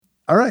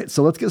All right,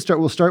 so let's get started.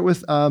 We'll start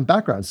with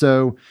background.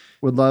 So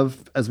would love,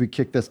 as we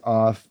kick this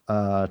off,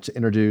 to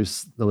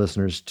introduce the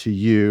listeners to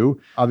you.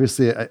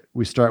 Obviously,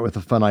 we start with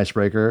a fun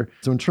icebreaker.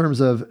 So in terms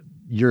of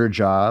your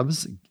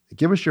jobs,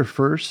 give us your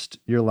first,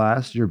 your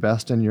last, your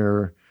best, and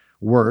your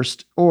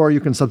worst, or you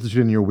can substitute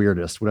in your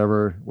weirdest,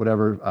 whatever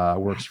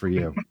works for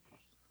you.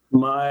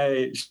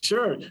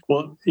 Sure.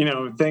 Well,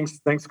 thanks,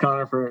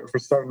 Connor, for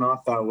starting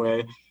off that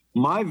way.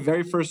 My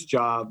very first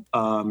job,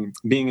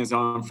 being as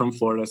I'm from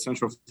Florida,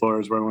 Central Florida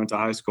is where I went to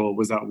high school,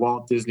 was at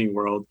Walt Disney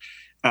World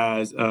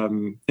as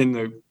in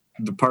the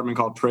department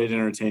called Parade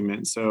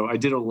Entertainment. So I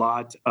did a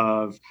lot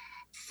of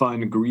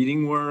fun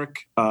greeting work.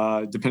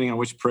 Depending on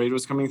which parade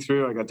was coming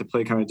through, I got to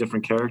play kind of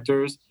different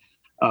characters.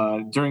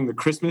 During the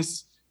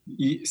Christmas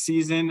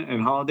season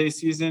and holiday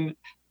season,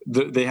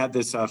 they had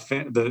this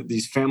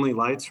these family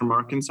lights from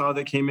Arkansas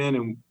that came in,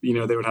 and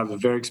they would have a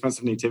very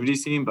expensive nativity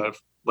scene, but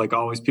like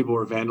always, people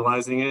were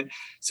vandalizing it.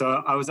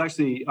 So I was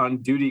actually on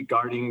duty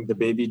guarding the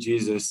baby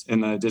Jesus in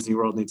the Disney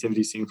World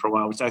nativity scene for a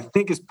while, which I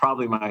think is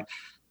probably my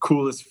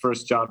coolest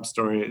first job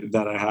story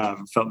that I have.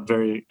 It felt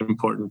very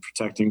important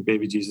protecting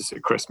baby Jesus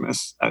at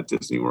Christmas at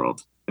Disney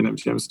World and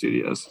MGM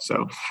Studios.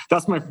 So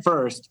that's my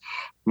first.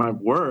 My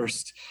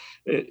worst,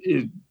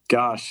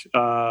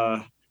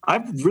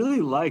 I've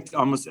really liked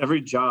almost every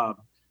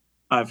job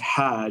I've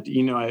had.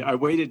 I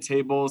waited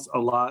tables a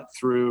lot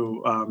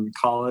through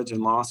college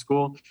and law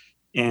school,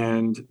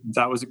 and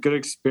that was a good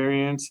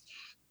experience.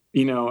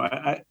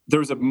 There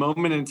was a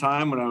moment in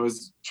time when I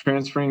was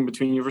transferring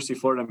between University of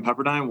Florida and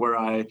Pepperdine where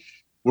I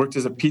worked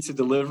as a pizza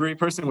delivery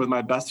person with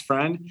my best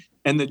friend,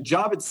 and the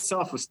job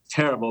itself was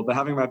terrible, but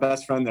having my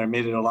best friend there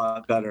made it a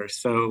lot better.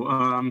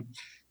 So,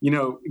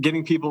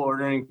 getting people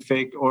ordering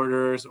fake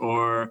orders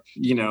or,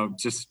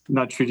 just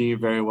not treating you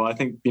very well. I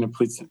think being a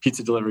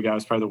pizza delivery guy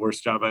was probably the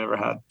worst job I ever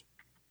had.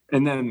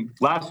 And then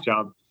last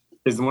job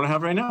is the one I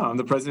have right now. I'm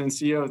the president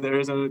and CEO of the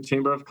Arizona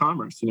Chamber of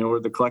Commerce.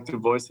 We're the collective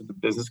voice of the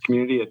business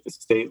community at the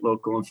state,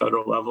 local, and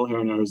federal level here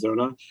in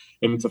Arizona.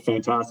 And it's a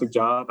fantastic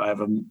job. I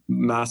have a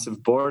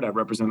massive board. I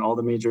represent all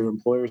the major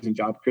employers and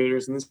job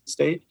creators in this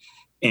state.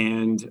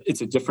 And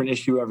it's a different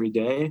issue every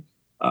day.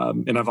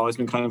 And I've always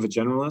been kind of a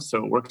generalist, so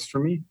it works for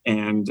me.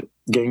 And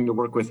getting to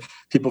work with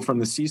people from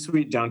the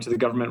C-suite down to the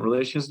government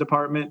relations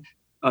department,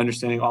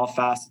 understanding all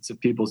facets of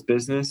people's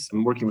business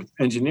and working with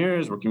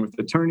engineers, working with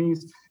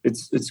attorneys.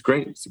 It's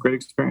great. It's a great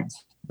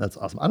experience. That's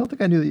awesome. I don't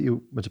think I knew that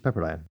you went to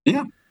Pepperdine.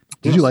 Yeah.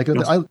 Did you like it?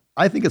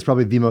 I think it's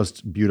probably the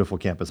most beautiful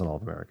campus in all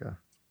of America.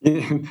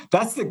 Yeah,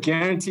 that's the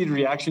guaranteed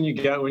reaction you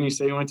get when you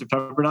say you went to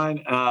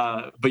Pepperdine.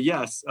 But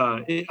yes,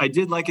 I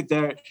did like it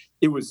there.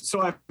 It was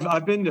so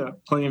I've been to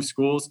plenty of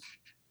schools,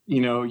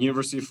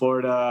 University of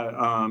Florida,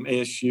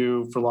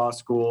 ASU for law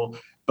school.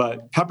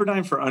 But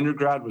Pepperdine for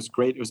undergrad was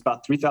great. It was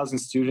about 3,000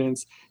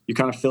 students. You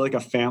kind of feel like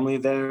a family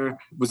there.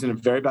 Was in a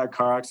very bad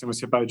car accident,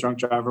 was hit by a drunk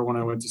driver when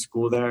I went to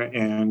school there.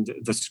 And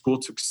the school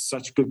took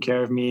such good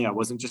care of me. I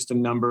wasn't just a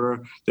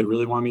number. They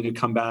really wanted me to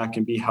come back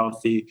and be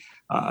healthy.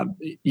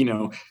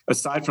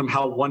 Aside from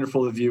how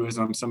wonderful the view is,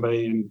 I'm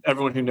somebody, and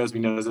everyone who knows me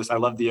knows this, I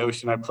love the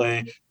ocean. I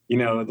play,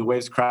 the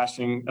waves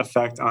crashing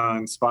effect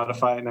on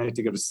Spotify at night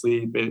to go to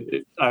sleep.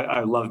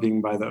 I love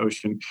being by the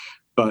ocean.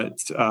 But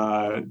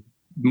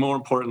more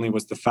importantly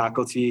was the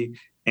faculty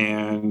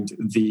and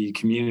the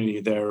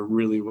community there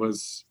really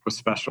was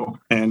special.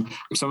 And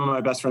some of my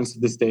best friends to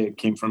this day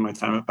came from my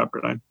time at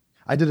Pepperdine.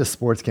 I did a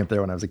sports camp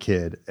there when I was a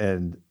kid.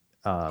 And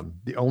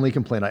the only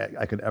complaint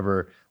I could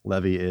ever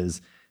levy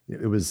is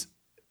it was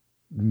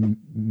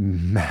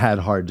mad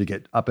hard to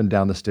get up and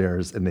down the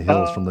stairs in the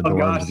hills from the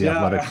dorm to the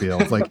athletic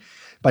fields. Like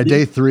by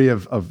day 3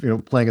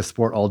 of playing a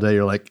sport all day,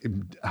 you're like,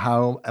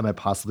 how am I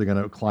possibly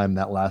going to climb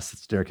that last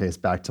staircase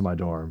back to my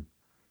dorm?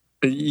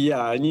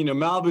 Yeah. And,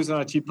 Malibu's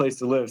not a cheap place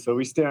to live. So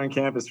we stay on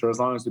campus for as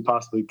long as we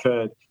possibly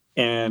could.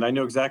 And I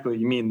know exactly what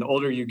you mean. The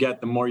older you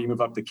get, the more you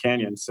move up the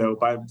canyon. So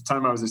by the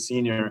time I was a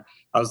senior,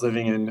 I was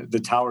living in the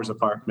Towers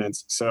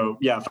apartments. So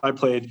yeah, if I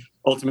played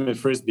ultimate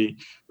Frisbee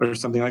or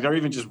something like, or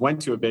even just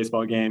went to a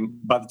baseball game,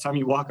 by the time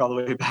you walk all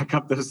the way back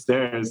up those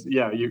stairs,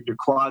 yeah, your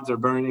quads are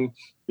burning.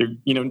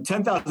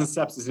 10,000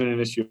 steps isn't an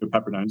issue at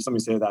Pepperdine. Just let me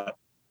say that.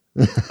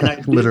 And I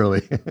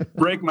literally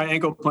break my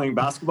ankle playing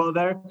basketball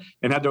there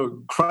and had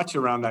to crutch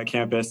around that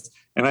campus.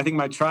 And I think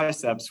my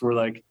triceps were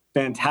like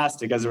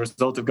fantastic as a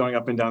result of going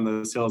up and down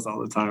those hills all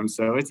the time.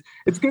 So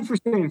it's good for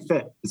staying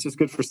fit. It's just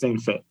good for staying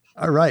fit.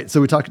 All right.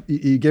 So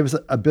you gave us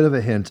a bit of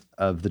a hint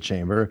of the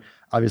chamber.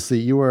 Obviously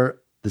you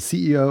are the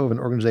CEO of an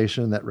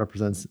organization that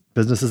represents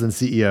businesses and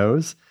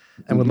CEOs,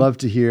 and would love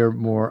to hear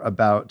more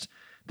about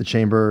the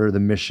chamber,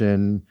 the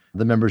mission,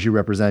 the members you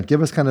represent.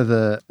 Give us kind of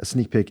a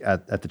sneak peek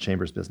at the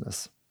chamber's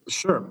business.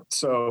 Sure.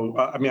 So,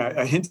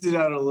 I hinted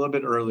at it a little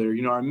bit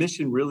earlier. Our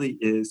mission really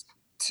is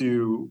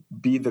to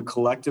be the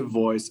collective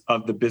voice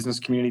of the business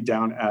community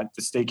down at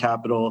the state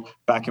capitol,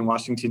 back in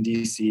Washington,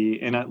 D.C.,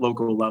 and at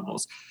local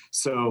levels.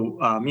 So,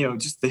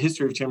 just the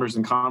history of chambers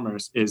and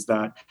commerce is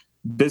that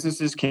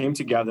businesses came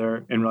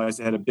together and realized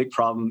they had a big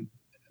problem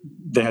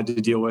they had to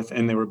deal with,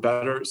 and they were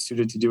better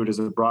suited to do it as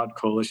a broad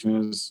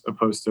coalition as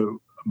opposed to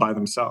by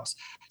themselves.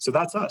 So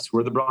that's us.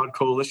 We're the broad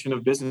coalition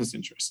of business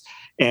interests.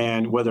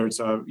 And whether it's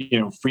a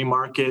free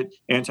market,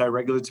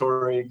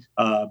 anti-regulatory,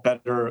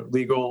 better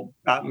legal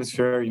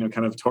atmosphere,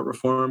 kind of tort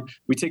reform,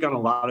 we take on a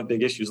lot of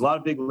big issues, a lot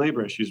of big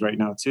labor issues right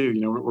now too.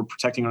 We're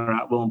protecting our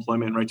at-will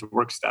employment and right to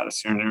work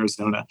status here in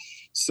Arizona.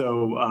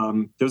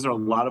 So those are a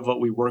lot of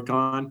what we work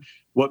on.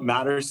 What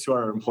matters to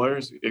our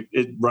employers,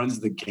 it runs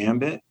the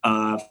gambit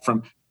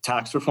from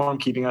tax reform,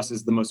 keeping us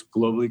as the most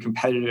globally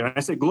competitive. And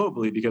I say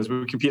globally because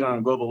we compete on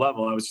a global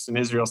level. I was just in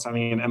Israel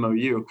signing an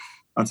MOU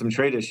on some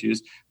trade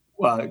issues.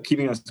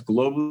 Keeping us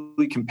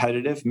globally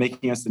competitive,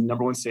 making us the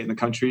number one state in the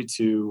country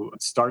to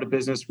start a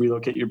business,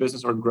 relocate your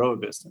business, or grow a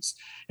business.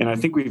 And I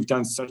think we've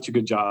done such a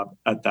good job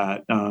at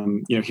that.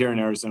 Here in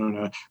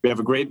Arizona, we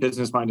have a great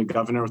business-minded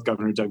governor with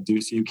Governor Doug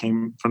Ducey, who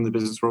came from the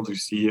business world,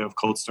 who's CEO of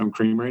Cold Stone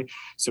Creamery.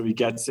 So he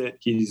gets it.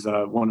 He's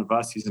one of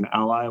us. He's an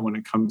ally when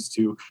it comes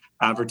to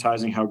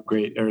advertising how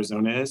great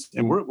Arizona is.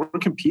 And we're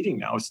competing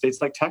now with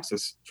states like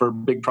Texas for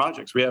big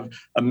projects. We have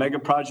a mega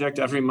project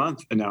every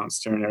month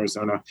announced here in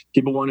Arizona.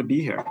 People want to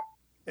be here.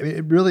 I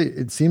mean,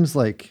 it seems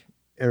like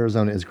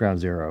Arizona is ground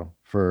zero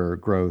for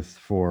growth,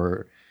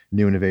 for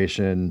new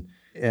innovation.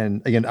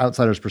 And again,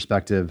 outsider's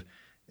perspective,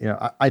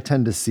 I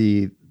tend to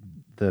see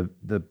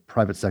the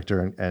private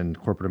sector and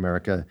corporate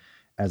America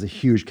as a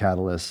huge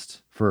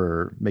catalyst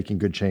for making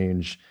good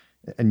change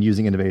and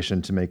using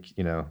innovation to make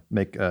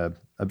a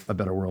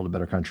better world, a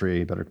better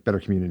country, better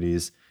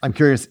communities. I'm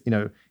curious,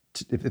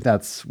 if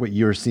that's what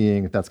you're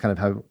seeing, if that's kind of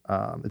how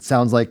it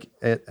sounds like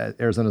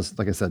Arizona's,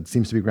 like I said,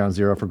 seems to be ground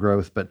zero for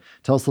growth. But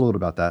tell us a little bit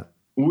about that.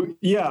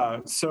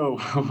 Yeah. So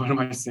what am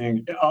I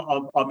saying?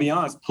 I'll be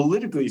honest.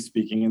 Politically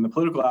speaking, in the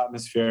political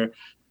atmosphere,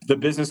 the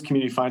business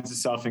community finds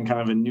itself in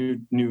kind of a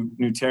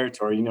new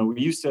territory.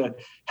 We used to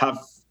have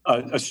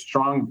a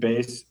strong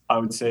base, I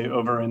would say,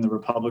 over in the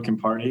Republican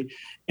Party,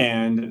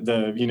 and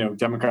the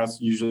Democrats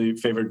usually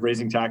favored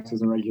raising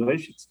taxes and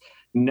regulations.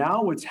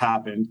 Now what's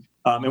happened,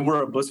 and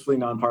we're a blissfully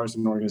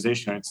nonpartisan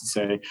organization, I should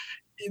say,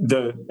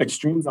 the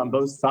extremes on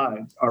both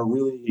sides are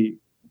really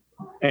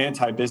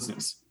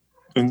anti-business.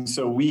 And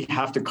so we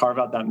have to carve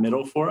out that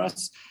middle for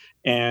us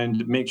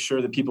and make sure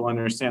that people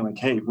understand, like,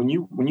 hey, when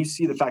you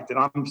see the fact that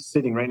I'm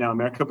sitting right now in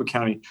Maricopa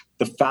County,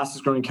 the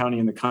fastest growing county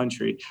in the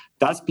country,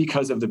 that's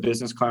because of the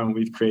business climate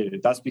we've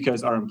created. That's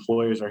because our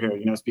employers are here.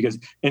 It's because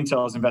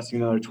Intel is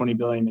investing another $20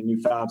 billion in new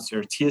fabs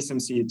here.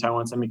 TSMC,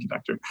 Taiwan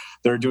Semiconductor,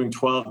 they're doing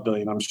 $12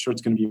 billion. I'm sure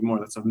it's going to be more.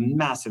 That's a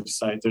massive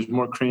site. There's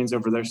more cranes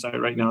over their site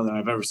right now than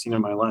I've ever seen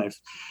in my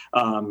life.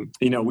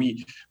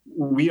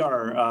 We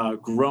are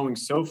growing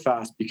so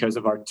fast because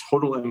of our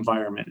total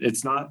environment.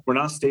 We're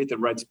not a state that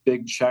writes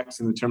big checks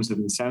in the terms of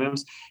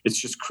incentives.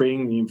 It's just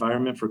creating the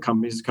environment for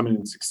companies to come in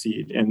and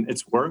succeed. And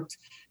it's worked.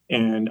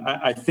 And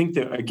I think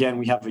that, again,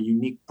 we have a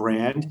unique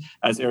brand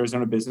as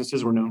Arizona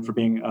businesses. We're known for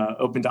being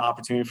open to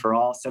opportunity for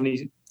all.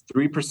 73%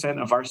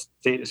 of our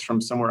state is from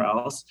somewhere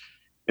else.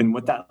 And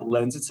what that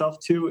lends itself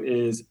to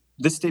is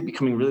this state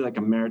becoming really like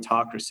a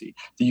meritocracy,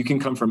 that you can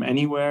come from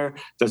anywhere.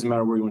 Doesn't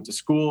matter where you went to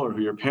school or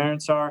who your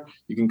parents are.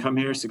 You can come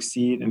here,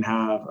 succeed, and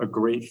have a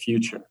great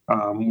future.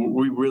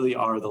 We really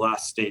are the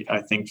last state,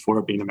 I think,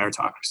 for being a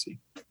meritocracy.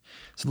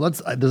 So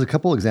there's a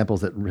couple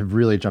examples that have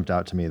really jumped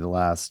out to me the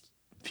last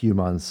few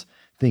months,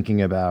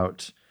 thinking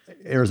about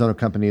Arizona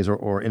companies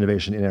or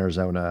innovation in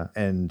Arizona,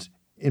 and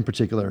in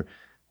particular,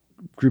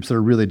 groups that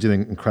are really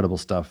doing incredible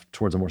stuff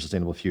towards a more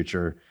sustainable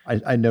future.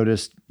 I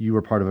noticed you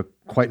were part of a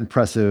quite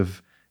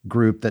impressive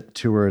group that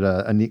toured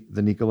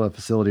the Nikola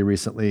facility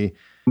recently.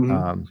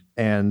 Mm-hmm.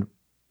 And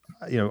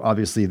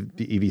obviously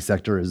the EV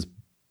sector is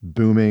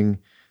booming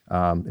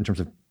in terms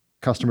of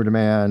customer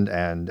demand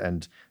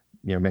and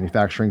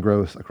manufacturing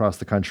growth across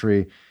the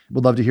country.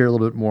 Would love to hear a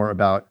little bit more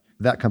about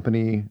that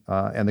company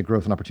and the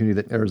growth and opportunity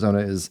that Arizona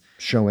is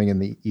showing in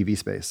the EV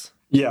space.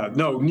 Yeah,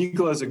 no,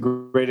 Nikola is a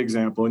great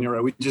example. And you're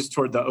right, we just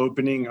toured the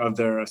opening of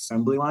their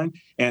assembly line,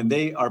 and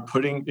they are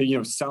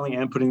selling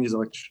and putting these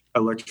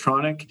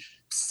electronic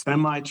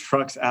semi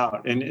trucks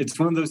out. And it's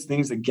one of those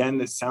things, again,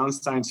 that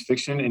sounds science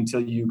fiction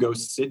until you go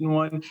sit in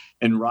one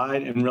and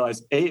ride and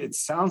realize, it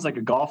sounds like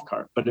a golf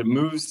cart, but it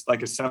moves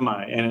like a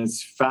semi, and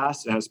it's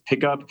fast. It has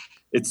pickup.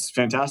 It's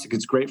fantastic.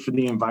 It's great for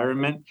the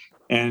environment.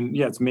 And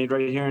yeah, it's made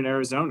right here in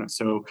Arizona.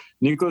 So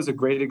Nikola is a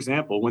great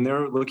example. When they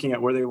were looking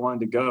at where they wanted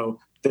to go,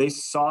 they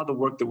saw the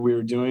work that we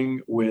were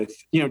doing with,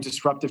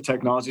 disruptive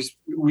technologies.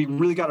 We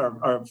really got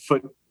our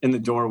foot in the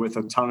door with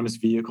autonomous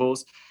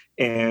vehicles.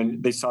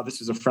 And they saw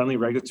this as a friendly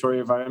regulatory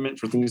environment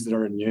for things that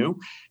are new.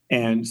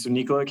 And so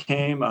Nikola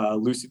came,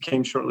 Lucid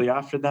came shortly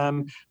after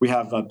them. We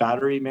have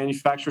battery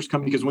manufacturers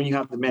come, because when you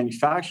have the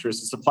manufacturers,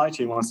 the supply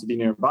chain wants to be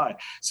nearby.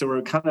 So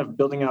we're kind of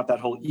building out that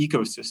whole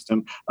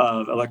ecosystem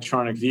of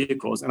electronic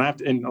vehicles. And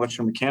and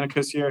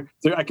Electromechanicus here,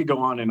 I could go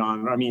on and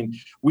on. I mean,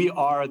 we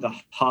are the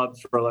hub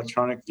for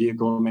electronic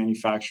vehicle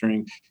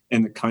manufacturing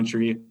in the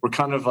country. We're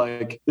kind of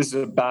like, this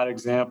is a bad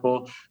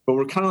example, but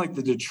we're kind of like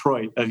the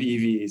Detroit of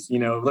EVs.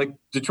 Like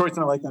Detroit's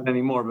not like that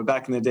anymore, but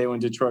back in the day when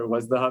Detroit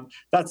was the hub,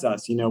 that's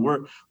us.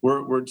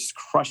 we're just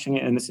crushing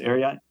it in this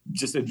area.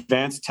 Just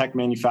advanced tech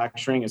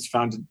manufacturing has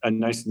found a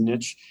nice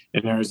niche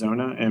in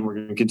Arizona, and we're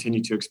going to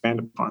continue to expand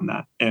upon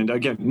that. And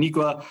again,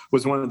 Nikola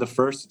was one of the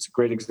first. It's a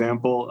great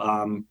example.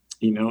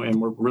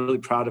 And we're really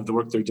proud of the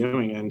work they're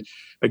doing. And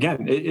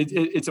again,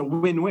 it's a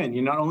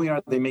win-win. Not only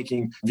are they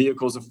making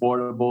vehicles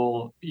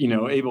affordable,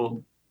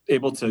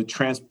 able to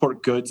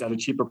transport goods at a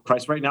cheaper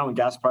price right now when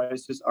gas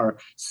prices are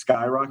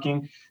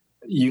skyrocketing.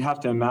 You have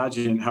to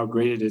imagine how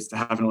great it is to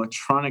have an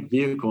electronic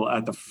vehicle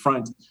at the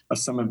front of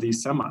some of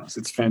these semis.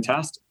 It's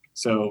fantastic.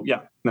 So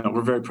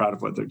we're very proud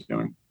of what they're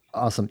doing.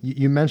 Awesome.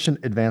 You mentioned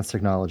advanced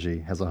technology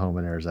has a home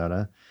in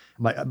Arizona.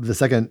 The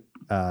second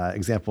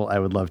example I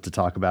would love to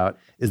talk about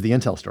is the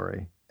Intel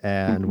story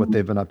and what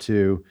they've been up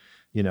to.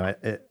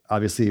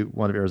 Obviously,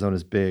 one of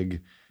Arizona's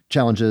big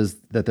challenges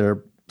that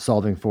they're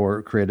solving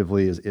for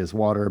creatively is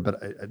water.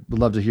 But I would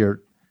love to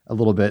hear a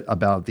little bit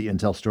about the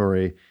Intel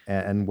story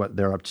and what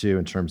they're up to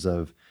in terms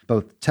of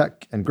both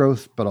tech and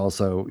growth, but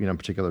also, in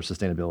particular,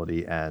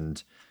 sustainability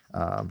and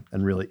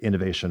really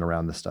innovation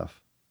around this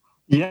stuff.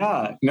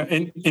 Yeah,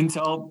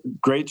 Intel,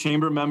 great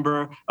chamber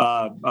member.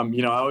 I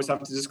always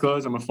have to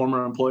disclose I'm a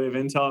former employee of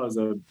Intel. I was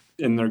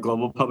in their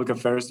global public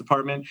affairs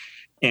department,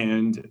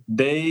 and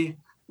they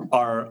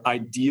are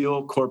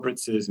ideal corporate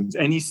citizens.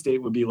 Any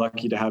state would be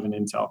lucky to have an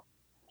Intel.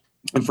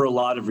 And for a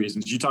lot of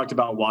reasons. You talked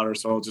about water,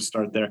 so I'll just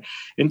start there.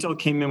 Intel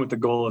came in with the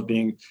goal of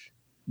being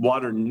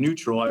water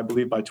neutral, I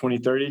believe, by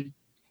 2030.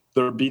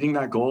 They're beating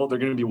that goal. They're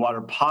going to be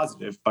water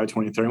positive by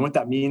 2030. And what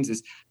that means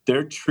is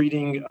they're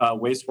treating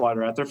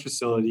wastewater at their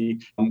facility,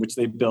 which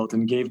they built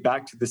and gave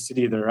back to the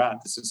city they're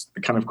at. This is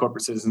the kind of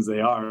corporate citizens they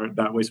are,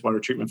 that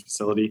wastewater treatment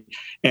facility.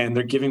 And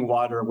they're giving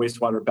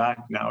wastewater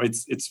back now.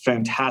 It's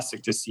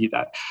fantastic to see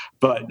that.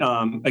 But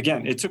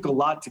again, it took a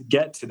lot to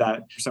get to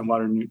that percent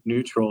water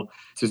neutral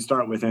to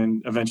start with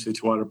and eventually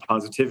to water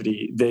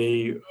positivity.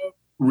 They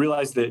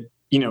realized that,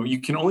 you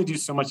can only do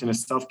so much in a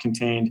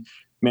self-contained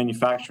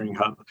manufacturing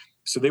hub.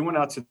 So they went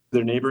out to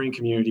their neighboring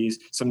communities,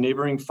 some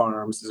neighboring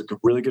farms. This is a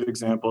really good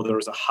example. There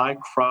was a high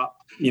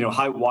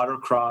water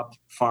crop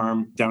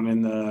farm down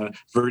in the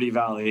Verde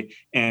Valley,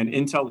 and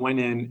Intel went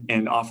in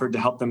and offered to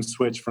help them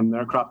switch from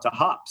their crop to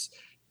hops.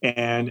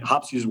 And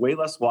hops use way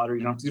less water.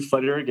 You don't have to do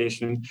flood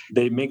irrigation.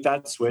 They make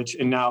that switch.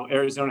 And now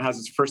Arizona has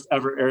its first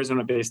ever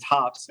Arizona-based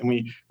hops. And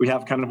we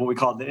have kind of what we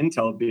call the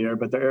Intel beer,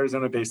 but they're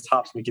Arizona-based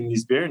hops making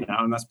these beer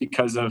now. And that's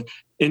because of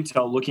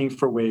Intel looking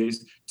for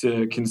ways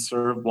to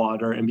conserve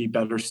water and be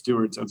better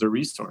stewards of their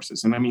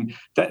resources. And I mean,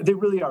 they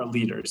really are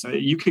leaders.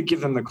 You could give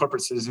them the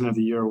Corporate Citizen of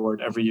the Year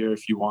award every year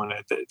if you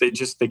wanted.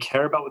 They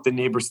care about what the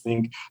neighbors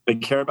think. They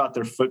care about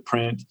their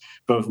footprint,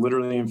 both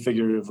literally and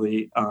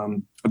figuratively.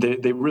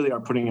 They really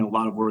are putting in a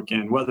lot of work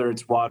in, whether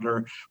it's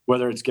water,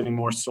 whether it's getting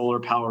more solar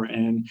power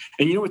in.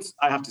 And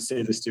I have to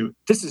say this too.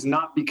 This is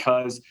not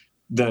because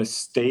the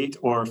state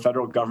or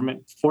federal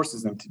government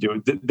forces them to do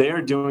it. They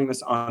are doing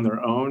this on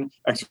their own,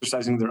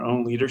 exercising their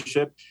own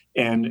leadership.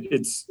 And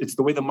it's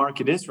the way the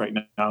market is right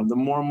now. The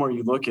more and more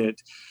you look at,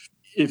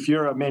 if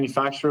you're a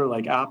manufacturer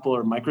like Apple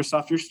or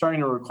Microsoft, you're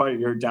starting to require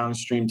your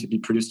downstream to be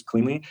produced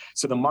cleanly.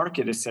 So the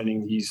market is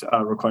setting these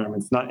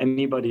requirements, not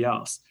anybody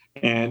else.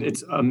 And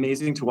it's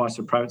amazing to watch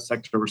the private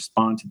sector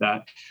respond to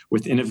that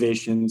with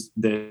innovations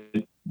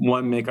that,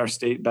 one, make our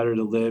state better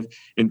to live,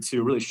 and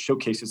two, really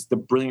showcases the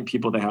brilliant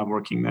people they have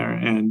working there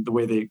and the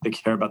way they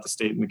care about the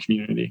state and the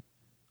community.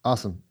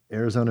 Awesome.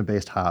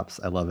 Arizona-based hops.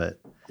 I love it.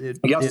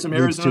 You have some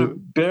Arizona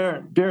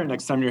beer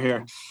next time you're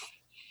here.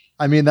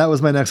 I mean, that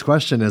was my next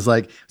question is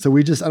I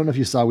don't know if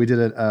you saw, we did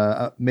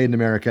a Made in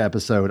America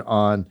episode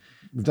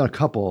we've done a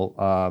couple,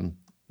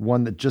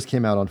 one that just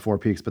came out on Four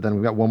Peaks, but then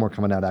we've got one more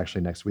coming out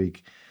actually next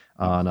week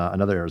on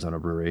another Arizona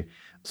brewery.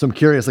 So I'm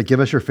curious, give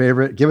us your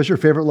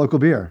favorite local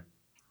beer.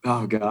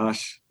 Oh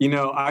gosh.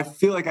 I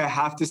feel like I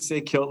have to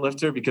say Kilt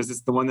Lifter because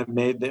it's the one that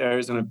made the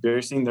Arizona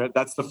beer scene.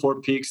 That's the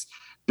Four Peaks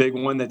big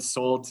one that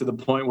sold to the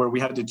point where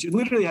we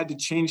literally had to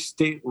change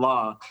state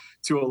law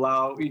to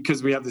allow,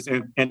 because we have this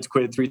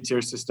antiquated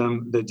 3-tier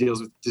system that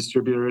deals with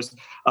distributors.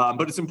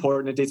 But it's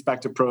important. It dates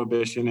back to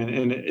Prohibition,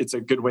 and it's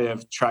a good way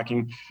of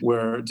tracking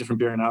where different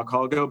beer and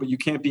alcohol go. But you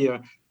can't be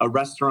a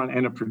restaurant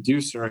and a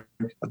producer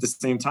at the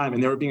same time.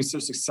 And they were being so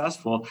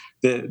successful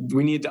that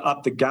we needed to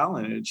up the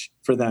gallonage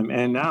for them.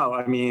 And now,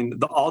 I mean,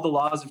 all the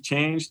laws have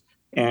changed,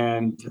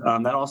 and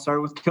that all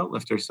started with Kilt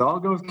Lifter. So I'll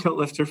go with Kilt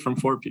Lifter from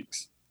Four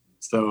Peaks.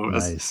 So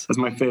nice. That's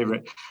my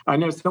favorite. I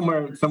know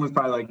someone's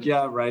probably like,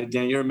 yeah, right,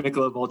 Dan, you're a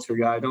Michelob Ultra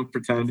guy. Don't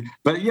pretend.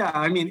 But yeah,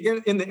 I mean,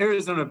 in the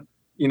Arizona,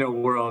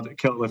 world,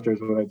 Kilt Lifter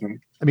is what I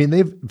think. I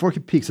mean, Four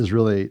Peaks has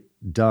really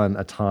done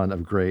a ton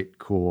of great,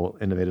 cool,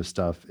 innovative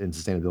stuff in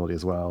sustainability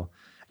as well.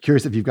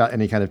 Curious if you've got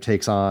any kind of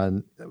takes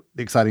on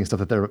the exciting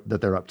stuff that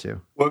they're up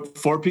to. What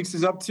Four Peaks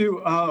is up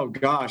to? Oh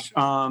gosh.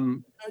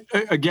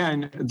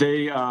 Again,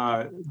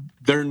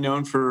 they're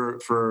known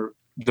for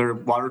their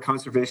water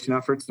conservation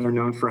efforts. They're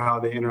known for how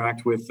they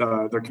interact with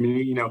their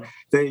community.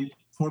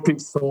 Four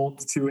Peaks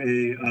sold to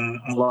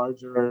a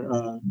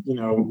larger,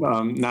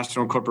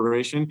 national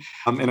corporation,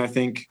 and I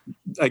think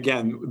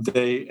again,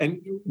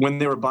 when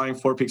they were buying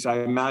Four Peaks, I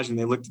imagine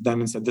they looked at them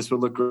and said, this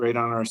would look great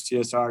on our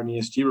CSR and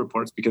ESG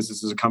reports, because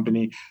this is a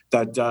company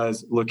that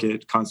does look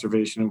at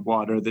conservation of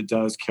water, that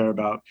does care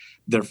about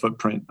their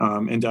footprint,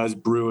 and does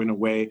brew in a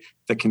way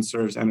that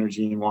conserves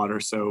energy and water.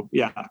 So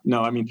yeah,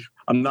 no, I mean,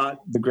 I'm not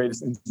the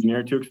greatest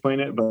engineer to explain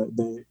it, but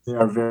they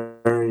are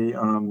very,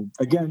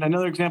 again,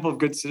 another example of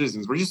good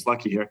citizens. We're just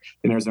lucky here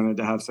in Arizona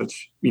to have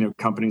such,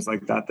 companies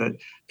like that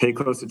pay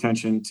close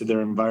attention to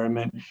their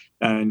environment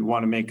and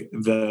want to make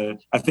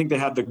I think they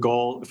had the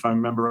goal, if I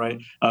remember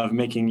right, of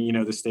making,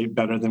 the state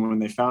better than when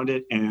they found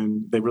it.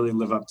 And they really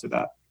live up to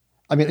that.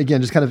 I mean,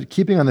 again, just kind of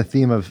keeping on the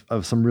theme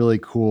of some really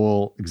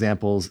cool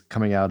examples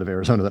coming out of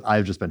Arizona that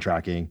I've just been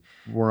tracking.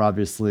 We're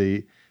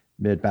obviously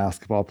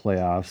mid-basketball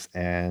playoffs,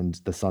 and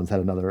the Suns had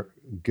another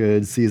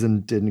good season.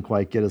 Didn't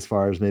quite get as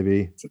far as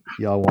maybe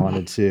y'all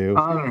wanted to.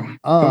 Come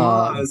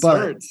on, it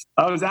hurts.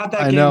 I was at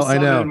that game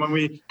 7 when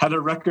we had a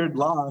record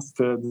loss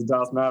to the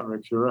Dallas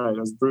Mavericks. You're right, it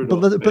was brutal.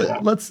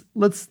 But let's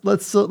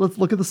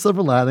look at the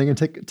silver lining and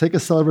take a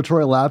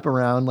celebratory lap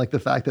around like the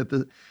fact that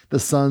the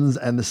Suns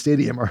and the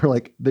stadium are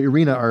like the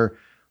arena are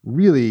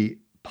really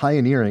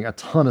pioneering a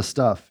ton of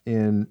stuff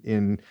in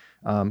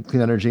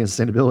clean energy and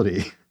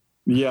sustainability.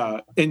 Yeah.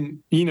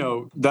 And,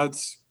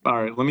 that's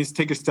all right. Let me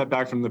take a step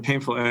back from the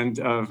painful end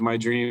of my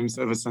dreams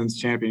of a Suns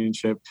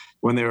championship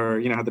when they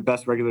were, had the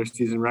best regular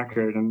season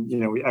record. And,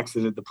 we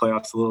exited the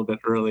playoffs a little bit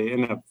early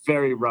in a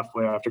very rough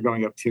way after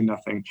going up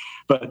 2-0.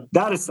 But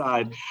that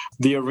aside,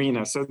 the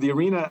arena. So the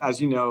arena,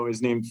 as you know,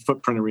 is named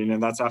Footprint Arena.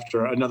 And that's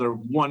after another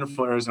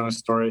wonderful Arizona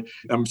story.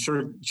 I'm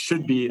sure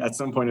should be at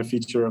some point a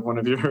feature of one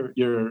of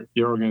your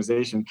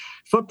organization,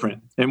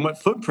 Footprint. And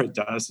what Footprint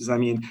does is,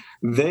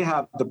 they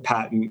have the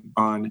patent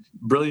on,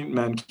 brilliant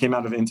men came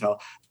out of Intel.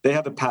 They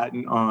have the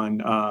patent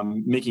on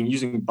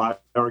using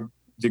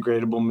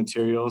biodegradable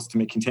materials to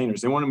make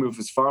containers. They want to move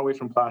as far away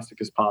from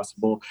plastic as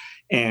possible,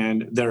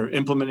 and they're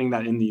implementing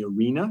that in the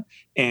arena,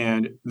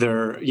 and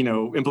they're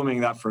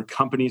implementing that for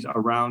companies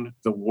around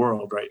the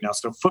world right now.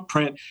 So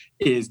Footprint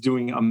is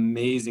doing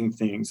amazing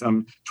things.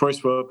 Troy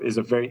Swope is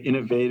a very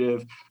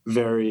innovative,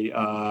 very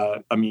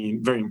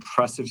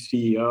impressive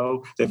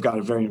CEO. They've got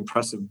a very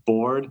impressive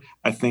board.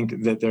 I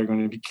think that they're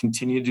going to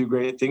continue to do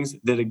great things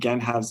that,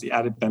 again, has the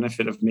added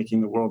benefit of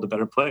making the world a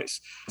better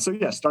place. So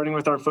yeah, starting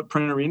with our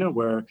Footprint Arena,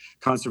 where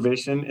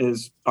conservation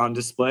is on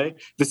display.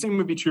 The same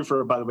would be true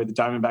for, by the way, the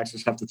Diamondbacks.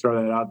 Just have to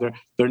throw that out there.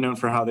 They're known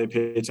for how they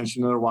pay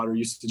attention to their water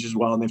usage as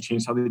well, and they've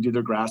changed how they do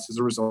their grass as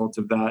a result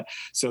of that.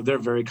 So they're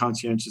very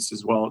conscientious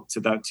as well to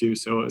that too.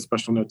 So a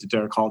special note to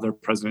Derek Hall, their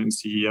president and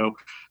CEO,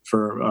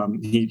 for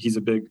he's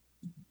a big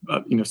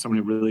someone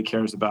who really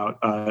cares about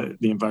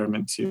the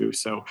environment too.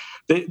 So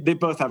they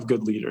both have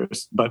good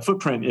leaders, but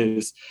Footprint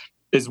is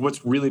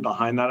what's really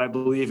behind that, I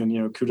believe.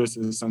 And, kudos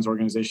to the Suns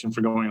organization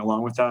for going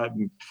along with that,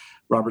 and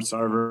Robert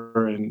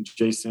Sarver and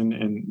Jason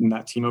and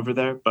that team over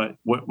there. But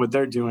what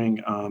they're doing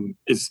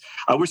is,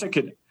 I wish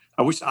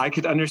I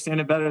could understand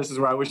it better. This is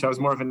where I wish I was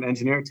more of an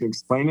engineer to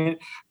explain it.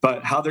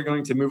 But how they're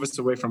going to move us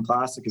away from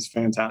plastic is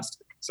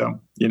fantastic.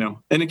 So,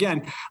 and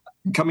again,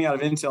 coming out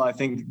of Intel, I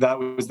think that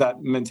was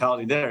that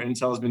mentality there.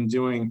 Intel has been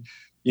doing,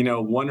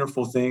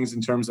 wonderful things in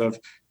terms of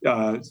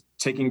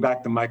taking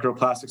back the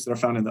microplastics that are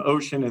found in the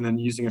ocean and then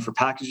using it for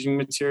packaging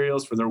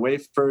materials for their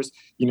wafers.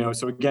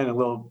 So again, a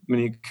little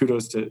mini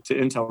kudos to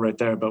Intel right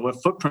there. But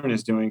what Footprint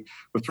is doing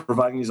with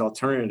providing these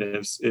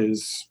alternatives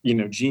is,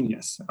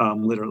 genius,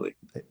 literally.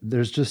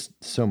 There's just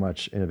so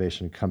much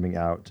innovation coming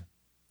out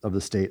of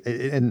the state,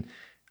 and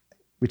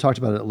we talked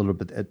about it a little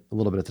bit at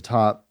the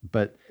top.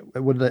 But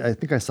I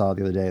think I saw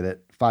the other day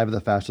that 5 of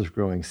the fastest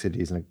growing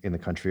cities in the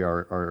country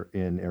are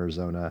in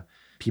Arizona.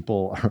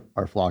 People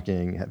are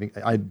flocking.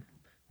 One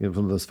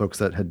of those folks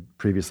that had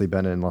previously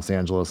been in Los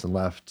Angeles and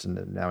left,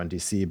 and now in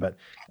DC. But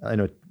I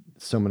know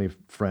so many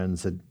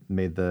friends had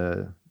made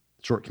the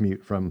short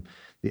commute from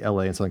the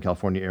LA and Southern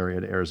California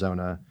area to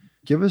Arizona.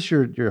 Give us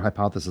your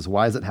hypothesis.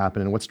 Why is it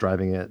happening? What's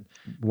driving it?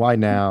 Why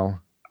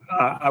now?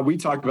 We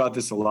talk about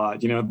this a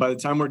lot. By the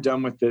time we're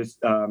done with this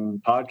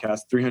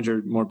podcast,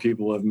 300 more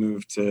people have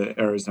moved to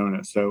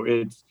Arizona. So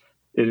it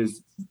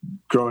is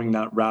growing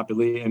that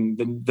rapidly. And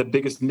the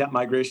biggest net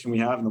migration we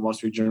have, and the Wall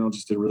Street Journal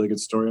just did a really good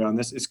story on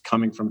this, is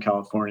coming from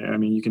California.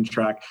 You can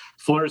track,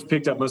 Florida's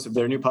picked up most of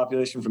their new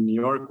population from New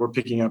York. We're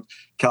picking up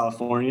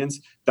Californians.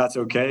 That's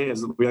okay.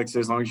 As we like to say,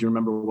 as long as you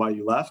remember why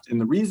you left.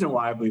 And the reason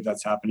why I believe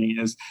that's happening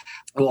is,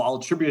 well, I'll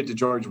attribute it to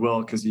George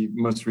Will because he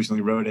most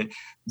recently wrote it,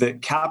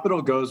 that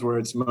capital goes where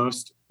it's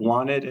most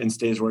wanted and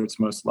stays where it's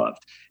most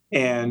loved.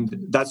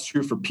 And that's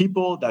true for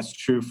people. That's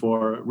true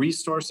for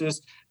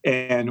resources.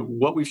 And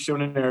what we've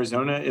shown in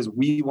Arizona is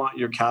we want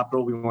your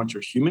capital. We want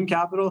your human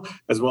capital,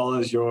 as well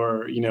as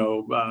your,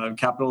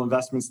 capital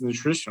investments in the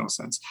traditional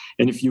sense.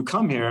 And if you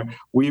come here,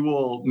 we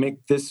will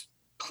make this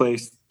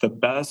place the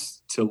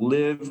best to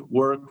live,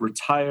 work,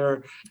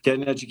 retire, get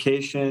an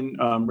education,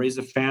 raise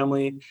a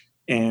family.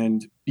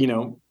 And,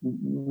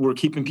 we're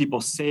keeping people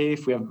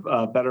safe. We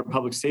have better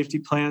public safety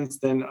plans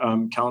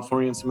than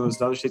California and some of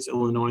those other states.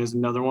 Illinois is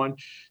another one.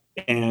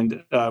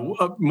 And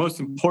most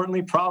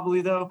importantly,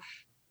 probably though,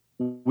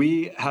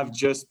 we have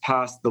just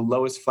passed the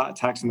lowest flat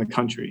tax in the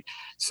country.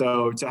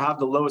 So to have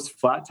the lowest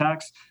flat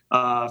tax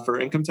for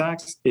income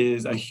tax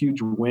is a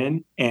huge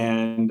win,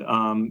 and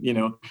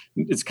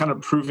it's kind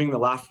of proving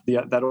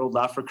that old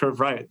Laffer curve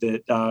right,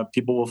 that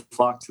people will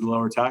flock to the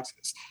lower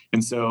taxes.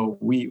 And so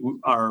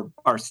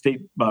our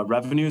state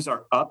revenues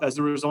are up as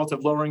a result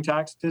of lowering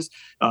taxes,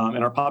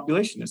 and our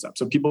population is up.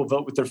 So people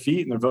vote with their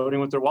feet and they're voting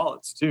with their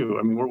wallets too.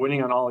 I mean, we're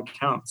winning on all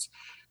accounts.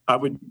 I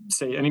would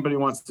say anybody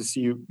wants to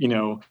see,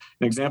 an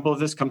example of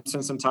this, come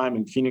spend some time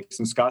in Phoenix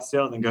and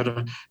Scottsdale, then go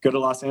to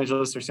Los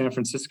Angeles or San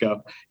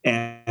Francisco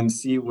and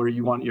see where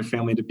you want your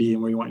family to be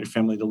and where you want your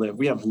family to live.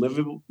 We have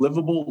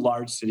livable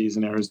large cities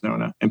in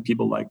Arizona, and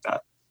people like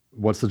that.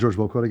 What's the George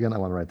Will quote again? I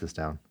want to write this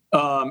down.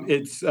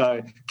 It's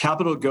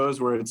capital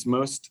goes where it's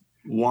most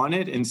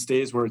wanted and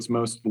stays where it's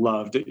most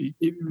loved.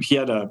 He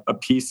had a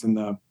piece in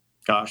I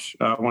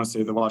want to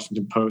say the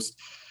Washington Post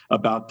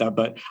about that,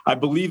 but I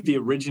believe the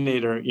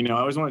originator, I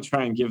always want to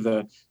try and give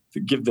the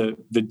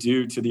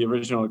due to the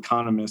original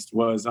economist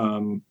was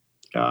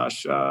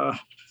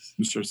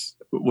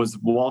was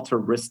Walter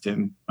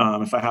Wriston,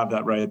 if I have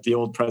that right, the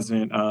old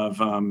president of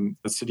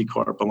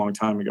Citicorp a long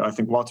time ago. I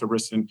think Walter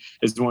Wriston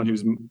is the one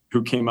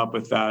who came up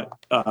with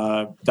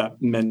that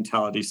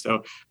mentality.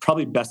 So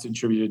probably best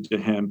attributed to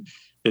him.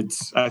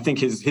 I think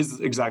his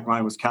exact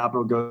line was,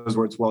 capital goes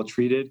where it's well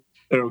treated.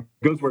 It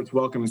goes where it's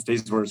welcome and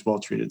stays where it's well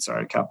treated.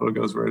 Sorry, capital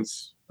goes where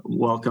it's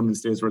welcome and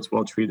stays where it's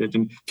well treated.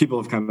 And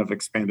people have kind of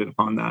expanded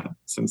upon that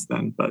since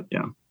then. But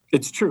yeah,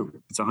 it's true.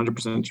 It's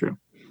 100% true.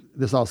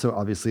 This also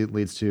obviously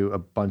leads to a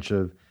bunch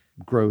of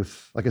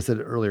growth. Like I said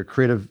earlier,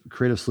 creative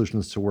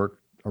solutions to work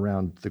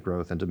around the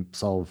growth and to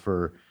solve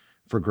for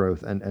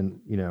growth.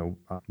 And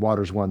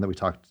water's one that we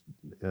talked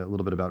a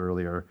little bit about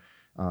earlier,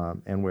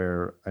 and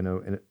where I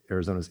know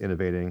Arizona's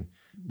innovating.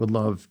 Would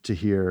love to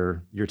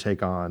hear your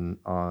take on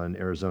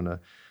Arizona,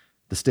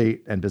 the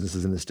state, and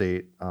businesses in the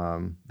state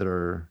that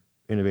are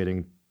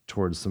innovating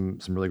towards some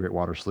really great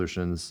water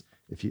solutions.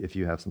 If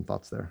you have some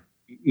thoughts there.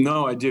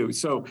 No, I do.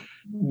 So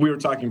we were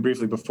talking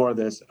briefly before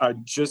this. I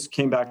just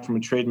came back from a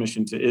trade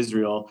mission to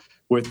Israel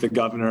with the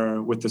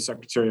governor, with the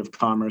Secretary of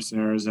Commerce in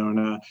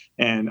Arizona,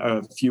 and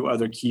a few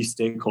other key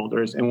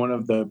stakeholders. And one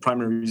of the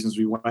primary reasons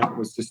we went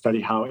was to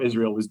study how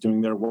Israel was doing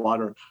their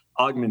water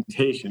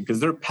augmentation, because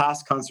they're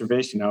past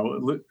conservation now.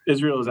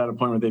 Israel is at a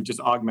point where they've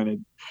just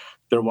augmented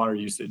their water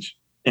usage.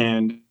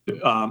 And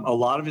a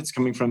lot of it's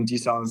coming from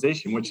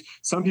desalination, which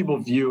some people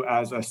view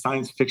as a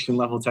science fiction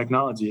level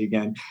technology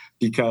again,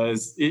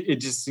 because it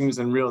just seems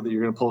unreal that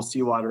you're going to pull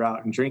seawater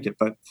out and drink it.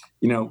 But,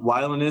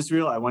 while in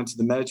Israel, I went to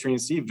the Mediterranean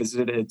Sea,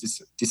 visited a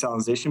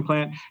desalination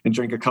plant, and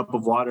drank a cup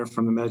of water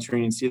from the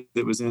Mediterranean Sea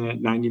that was in it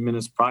 90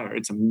 minutes prior.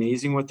 It's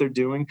amazing what they're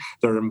doing.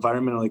 They're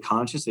environmentally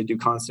conscious. They do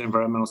constant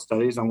environmental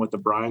studies on what the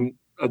brine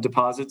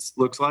deposits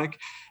looks like.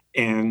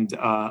 And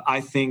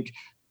I think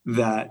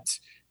that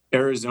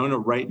Arizona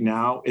right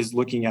now is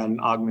looking at an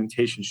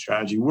augmentation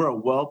strategy. We're a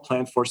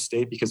well-planned for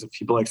state because of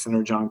people like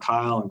Senator John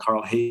Kyle and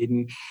Carl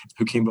Hayden,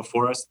 who came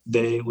before us.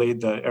 They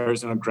laid the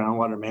Arizona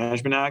Groundwater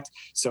Management Act.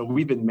 So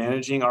we've been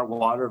managing our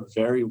water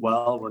very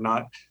well. We're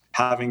not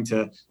having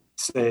to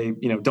say,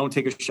 don't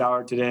take a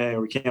shower today,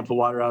 or we can't put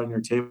water out on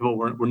your table.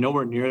 We're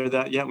nowhere near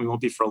that yet. We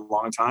won't be for a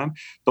long time.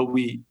 But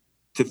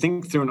to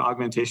think through an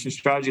augmentation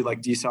strategy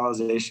like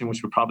desalination,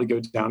 which would probably go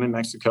down in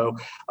Mexico,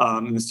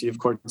 in the Sea of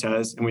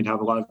Cortez, and we'd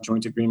have a lot of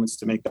joint agreements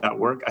to make that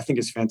work, I think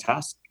is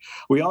fantastic.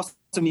 We also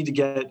need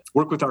to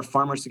work with our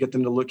farmers to get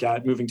them to look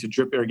at moving to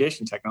drip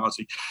irrigation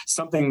technology,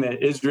 something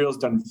that Israel's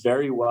done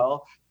very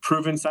well,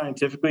 proven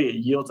scientifically. It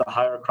yields a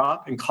higher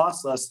crop and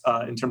costs less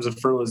in terms of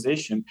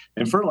fertilization.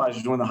 And fertilizer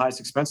is one of the highest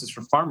expenses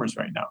for farmers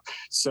right now.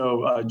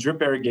 So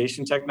drip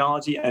irrigation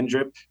technology,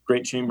 NDRIP,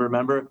 great chamber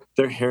member,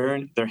 they're here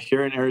in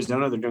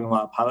Arizona. They're doing a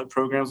lot of pilot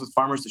programs with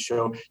farmers to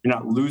show you're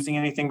not losing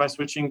anything by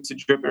switching to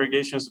drip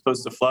irrigation as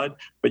opposed to flood,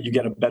 but you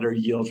get a better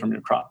yield from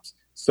your crops.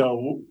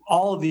 So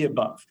all of the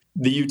above.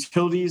 The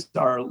utilities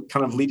are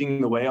kind of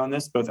leading the way on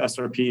this, both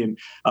SRP and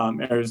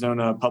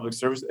Arizona Public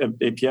Service,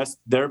 APS.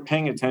 They're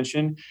paying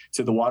attention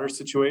to the water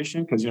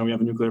situation because, we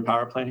have a nuclear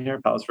power plant here,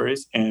 Palos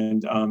Verdes,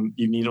 and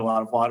you need a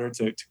lot of water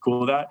to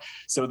cool that.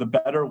 So the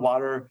better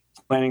water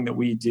planning that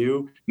we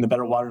do and the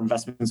better water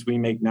investments we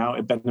make now,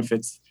 it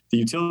benefits the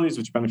utilities,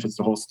 which benefits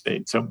the whole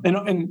state. So,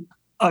 and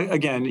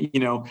again,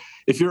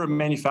 if you're a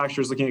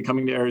manufacturer looking at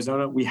coming to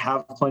Arizona, we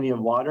have plenty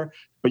of water,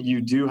 but you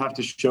do have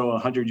to show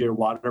a 100-year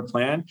water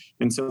plan.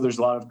 And so there's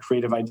a lot of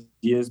creative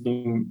ideas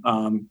being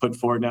put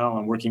forward now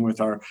on working with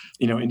our,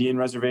 Indian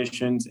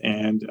reservations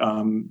and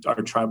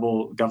our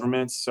tribal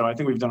governments. So I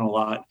think we've done a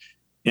lot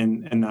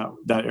in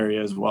that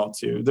area as well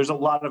too. There's a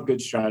lot of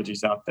good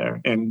strategies out there,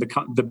 and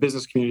the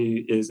business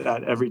community is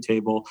at every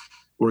table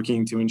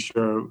working to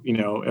ensure,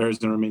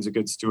 Arizona remains a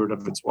good steward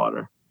of its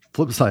water.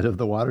 Flip side of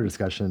the water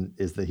discussion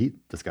is the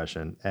heat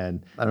discussion.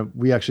 And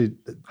we actually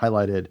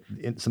highlighted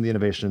some of the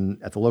innovation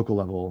at the local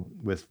level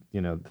with,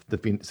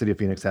 the city of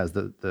Phoenix has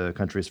the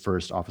country's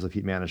first Office of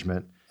Heat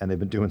Management, and they've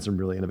been doing some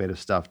really innovative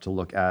stuff to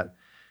look at,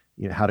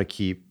 how to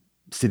keep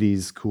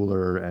cities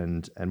cooler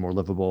and more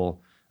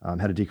livable,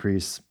 how to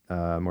decrease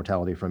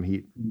mortality from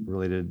heat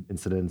related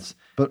incidents.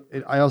 But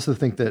I also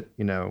think that,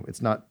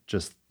 it's not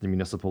just the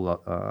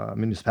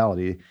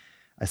municipality.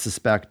 I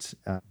suspect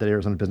that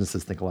Arizona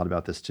businesses think a lot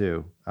about this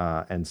too.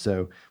 And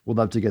so we'd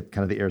love to get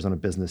kind of the Arizona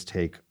business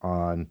take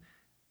on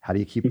how do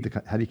you keep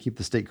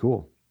the state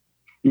cool?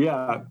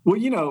 Yeah.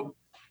 Well,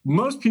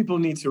 most people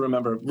need to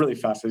remember really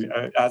fast,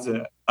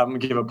 I'm going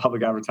to give a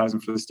public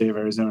advertisement for the state of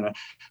Arizona.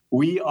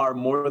 We are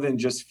more than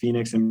just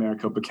Phoenix and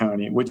Maricopa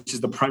County, which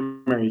is the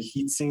primary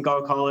heat sink,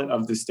 I'll call it,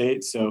 of the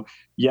state. So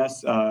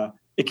yes,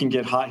 it can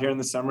get hot here in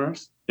the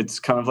summers.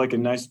 It's kind of like a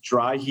nice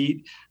dry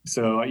heat.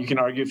 So you can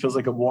argue it feels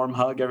like a warm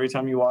hug every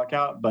time you walk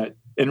out. But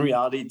in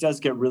reality, it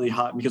does get really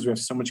hot because we have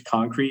so much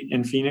concrete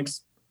in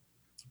Phoenix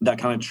that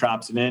kind of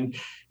traps it in.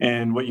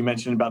 And what you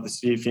mentioned about the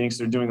city of Phoenix,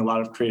 they're doing a lot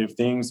of creative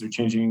things. They're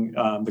changing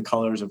the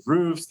colors of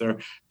roofs. They're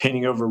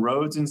painting over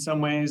roads in some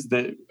ways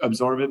that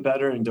absorb it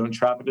better and don't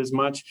trap it as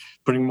much,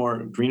 putting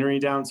more greenery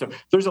down. So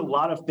there's a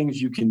lot of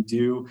things you can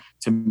do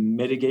to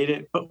mitigate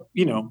it. But,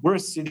 we're a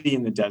city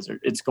in the desert.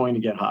 It's going to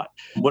get hot.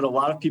 What a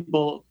lot of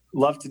people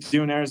love to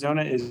do in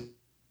Arizona is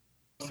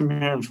from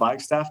here in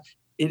Flagstaff,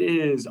 it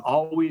is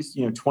always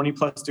 20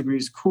 plus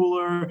degrees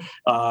cooler.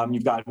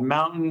 You've got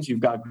mountains, you've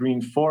got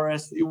green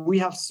forests. We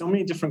have so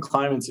many different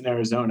climates in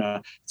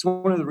Arizona. It's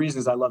one of the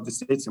reasons I love the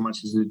state so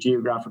much is the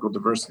geographical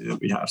diversity that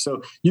we have.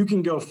 So you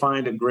can go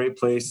find a great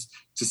place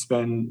to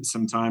spend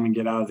some time and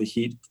get out of the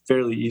heat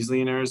fairly easily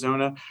in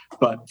Arizona.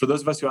 But for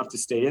those of us who have to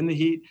stay in the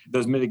heat,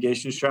 those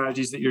mitigation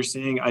strategies that you're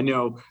seeing, I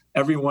know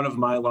every one of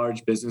my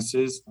large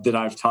businesses that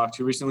I've talked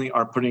to recently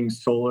are putting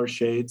solar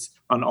shades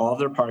on all of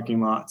their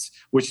parking lots,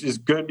 which is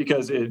good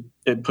because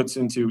it puts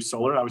into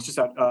solar. I was just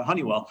at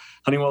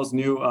Honeywell's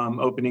new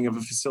opening of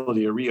a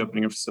facility, a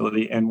reopening of a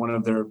facility, and one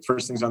of their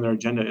first things on their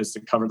agenda is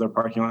to cover their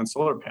parking lot in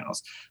solar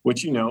panels,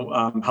 which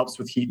helps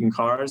with heat in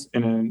cars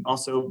and then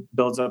also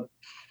builds up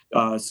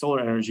solar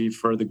energy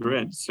for the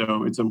grid.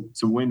 So it's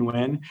a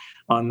win-win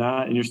on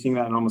that. And you're seeing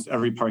that in almost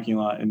every parking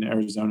lot in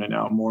Arizona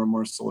now, more and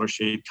more solar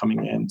shade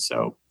coming in.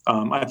 So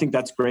I think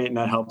that's great. And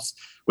that helps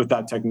with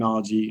that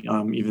technology,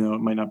 even though it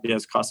might not be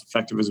as cost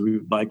effective as we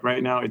would like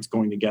right now, it's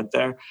going to get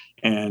there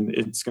and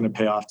it's going to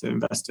pay off to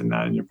invest in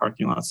that in your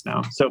parking lots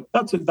now. So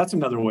that's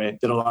another way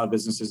that a lot of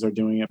businesses are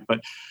doing it. But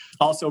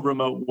also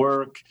remote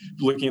work,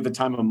 looking at the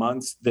time of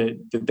months that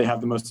they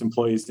have the most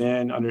employees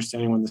in,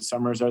 understanding when the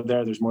summers are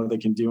there, there's more they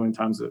can do in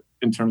terms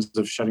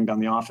of shutting down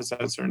the office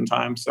at a certain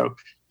time. So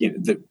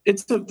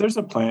there's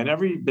a plan.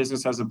 Every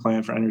business has a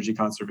plan for energy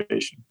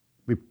conservation.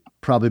 We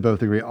probably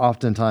both agree.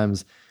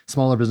 Oftentimes,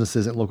 smaller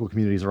businesses and local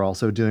communities are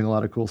also doing a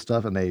lot of cool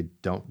stuff, and they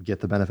don't get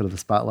the benefit of the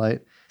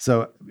spotlight.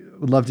 So,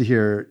 would love to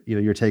hear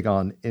your take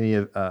on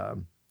any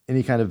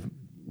kind of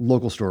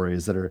local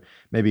stories that are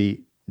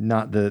maybe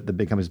not the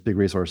big companies, big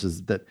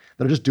resources that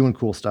are just doing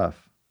cool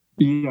stuff.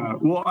 Yeah,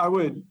 well,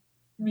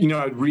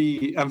 I'd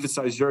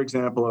re-emphasize your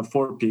example of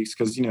Four Peaks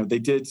because they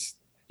did.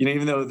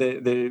 Even though they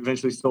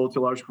eventually sold to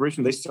a large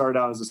corporation, they started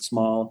out as a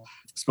small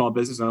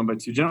business owned by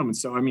two gentlemen.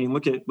 So,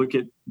 look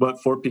at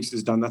what Four Peaks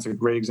has done. That's a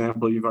great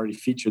example. You've already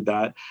featured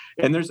that.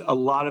 And there's a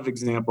lot of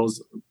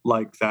examples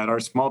like that. Our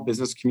small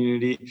business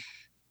community,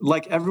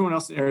 like everyone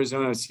else in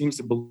Arizona, seems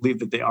to believe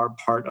that they are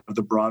part of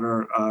the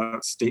broader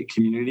state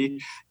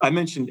community. I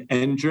mentioned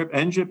NDRIP.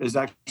 NDRIP has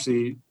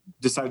actually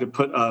decided to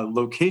put a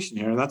location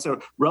here, and that's a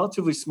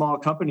relatively small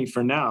company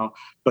for now.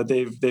 But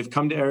they've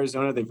come to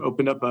Arizona. They've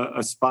opened up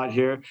a spot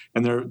here,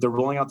 and they're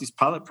rolling out these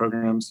pilot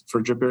programs for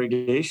drip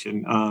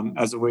irrigation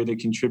as a way to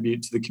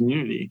contribute to the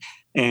community.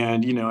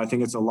 And I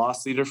think it's a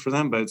loss leader for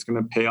them, but it's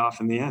going to pay off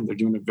in the end. They're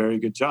doing a very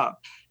good job.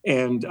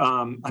 And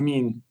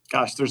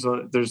gosh,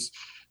 there's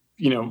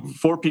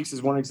Four Peaks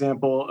is one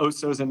example.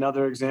 Oso is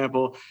another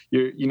example.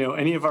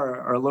 Any of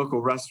our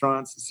local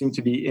restaurants seem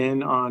to be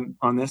in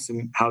on this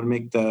and how to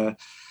make the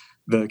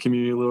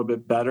community a little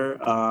bit better.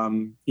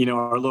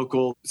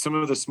 Some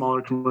of the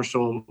smaller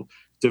commercial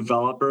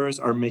developers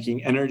are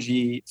making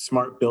energy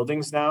smart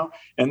buildings now,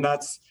 and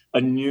that's a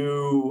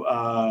new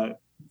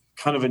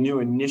kind of a new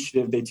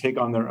initiative they take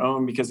on their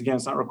own because again,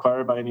 it's not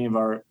required by any of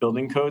our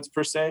building codes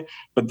per se,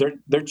 but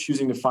they're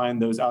choosing to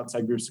find those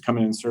outside groups to come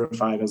in and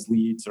certify it as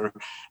LEEDs or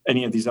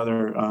any of these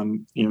other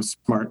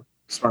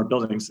smart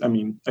buildings.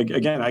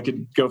 Again, I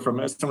could go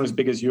from someone as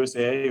big as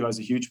USAA, who has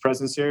a huge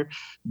presence here,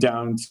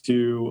 down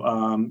to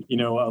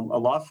a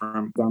law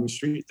firm down the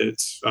street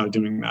that's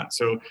doing that.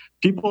 So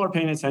people are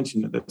paying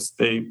attention to this.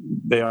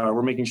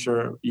 We're making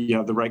sure you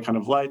have the right kind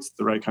of lights,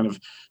 the right kind of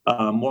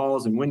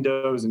walls and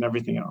windows and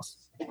everything else.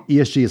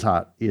 ESG is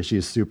hot. ESG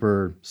is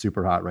super,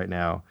 super hot right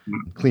now.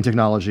 Mm-hmm. Clean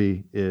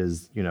technology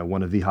is,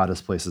 one of the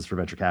hottest places for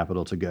venture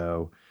capital to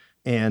go.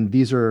 And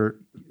these are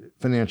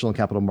financial and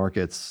capital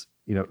markets,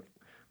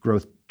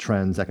 growth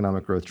trends,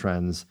 economic growth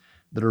trends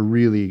that are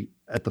really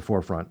at the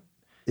forefront.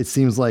 It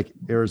seems like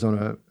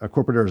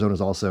corporate Arizona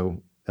is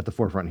also at the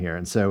forefront here.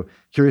 And so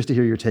curious to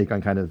hear your take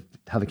on kind of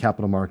how the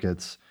capital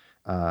markets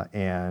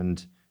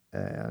and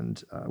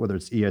whether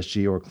it's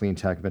ESG or clean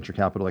tech, venture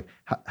capital, like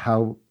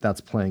how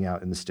that's playing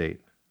out in the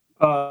state.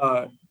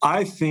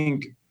 I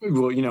think,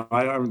 well,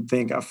 I don't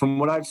think, from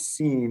what I've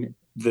seen,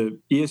 the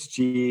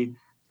ESG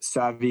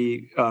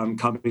savvy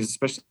companies,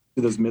 especially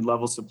those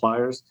mid-level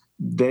suppliers,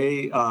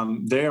 they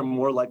are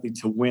more likely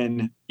to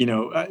win,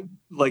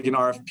 like an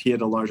RFP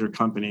at a larger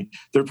company.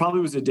 There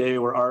probably was a day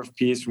where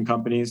RFPs from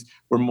companies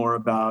were more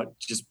about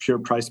just pure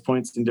price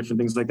points and different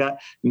things like that.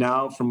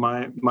 Now, from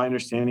my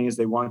understanding, is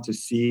they want to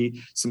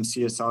see some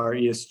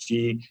CSR,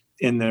 ESG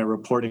in their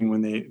reporting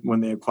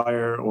when they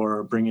acquire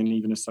or bring in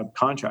even a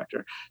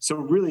subcontractor. So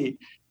really,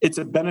 it's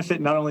a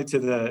benefit not only to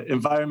the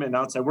environment and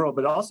outside world,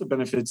 but it also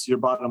benefits your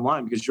bottom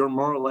line, because you're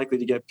more likely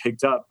to get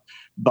picked up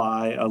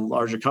by a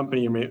larger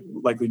company. You're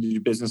likely to do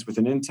business with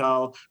an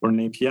Intel or an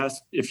APS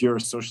if you're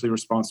a socially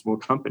responsible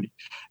company.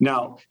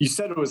 Now, you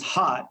said it was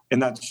hot,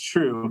 and that's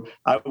true.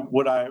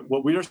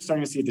 What we are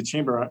starting to see at the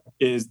chamber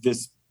is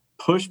this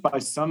push by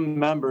some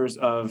members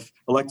of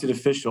elected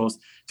officials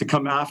to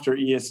come after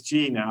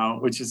ESG now,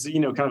 which is,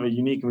 kind of a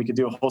unique, and we could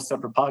do a whole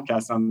separate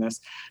podcast on this,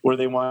 where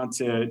they want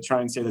to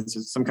try and say that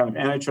it's some kind of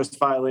antitrust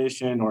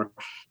violation or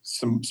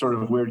some sort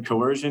of weird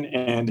coercion.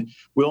 And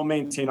we'll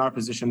maintain our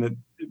position that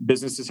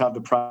businesses have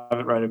the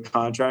private right of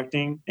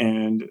contracting,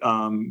 and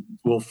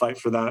we'll fight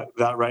for that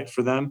right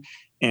for them.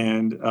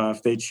 And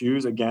if they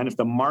choose, again, if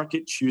the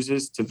market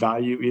chooses to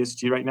value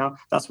ESG right now,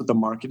 that's what the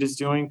market is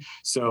doing.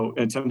 So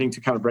attempting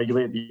to kind of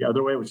regulate the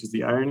other way, which is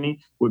the irony,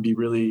 would be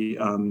really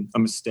a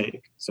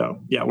mistake. So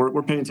yeah,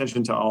 we're paying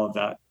attention to all of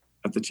that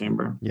at the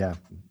chamber. Yeah.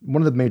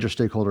 One of the major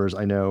stakeholders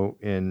I know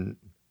in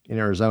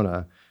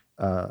Arizona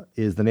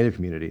is the Native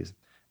communities,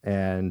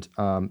 and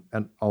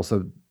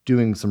also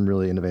doing some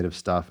really innovative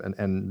stuff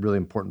and really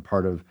important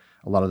part of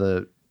a lot of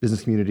the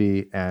business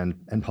community and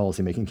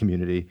policymaking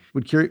community.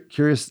 Would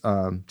curious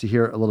to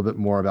hear a little bit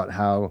more about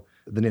how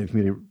the Native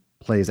community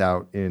plays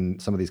out in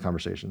some of these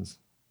conversations.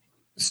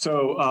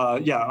 So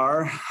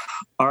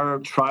our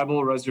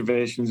tribal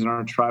reservations and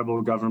our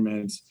tribal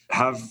governments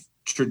have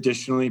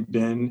traditionally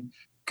been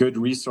good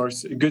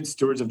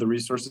stewards of the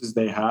resources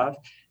they have.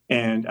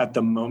 And at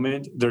the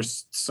moment,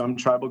 there's some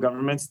tribal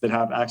governments that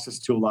have access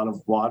to a lot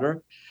of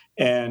water,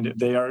 and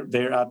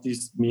they're at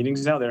these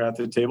meetings now. They're at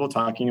the table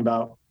talking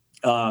about,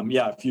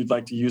 if you'd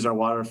like to use our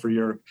water for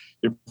your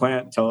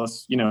plant, tell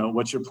us,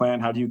 what's your plan?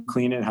 How do you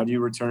clean it? How do you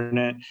return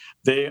it?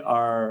 They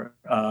are,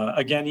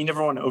 again, you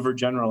never want to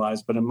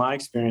overgeneralize, but in my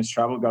experience,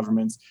 tribal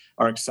governments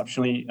are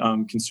exceptionally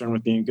concerned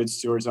with being good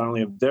stewards, not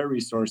only of their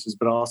resources,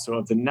 but also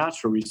of the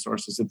natural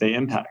resources that they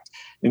impact.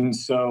 And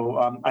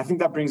so I think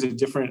that brings a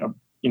different,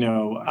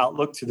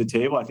 outlook to the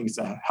table. I think it's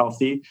a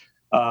healthy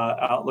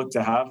outlook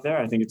to have there.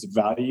 I think it's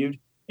valued.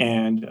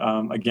 And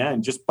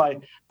again, just by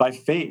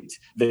fate,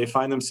 they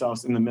find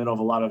themselves in the middle of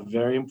a lot of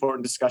very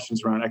important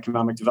discussions around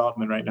economic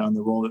development right now and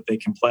the role that they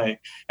can play.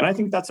 And I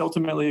think that's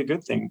ultimately a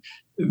good thing,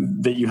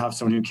 that you have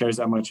someone who cares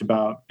that much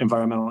about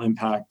environmental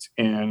impact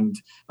and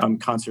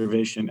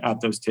conservation at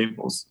those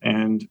tables.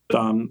 And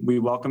we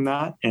welcome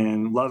that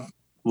and love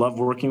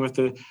working with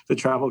the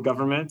tribal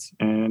government.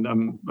 And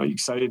I'm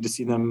excited to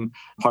see them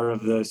part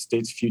of the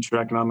state's future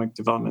economic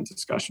development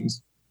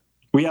discussions.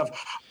 We have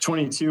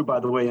 22, by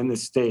the way, in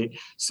this state.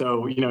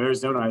 So,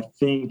 Arizona, I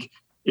think,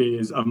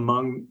 is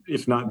among,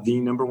 if not the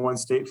number one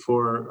state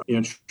for,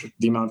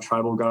 the amount of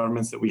tribal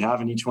governments that we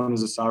have, and each one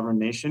is a sovereign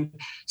nation.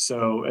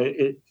 So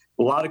a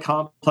lot of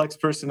complex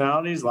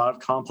personalities, a lot of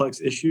complex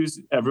issues.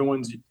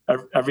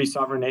 Every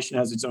sovereign nation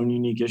has its own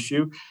unique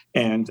issue.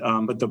 And,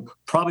 but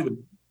probably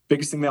the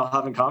biggest thing they all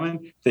have in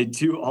common, they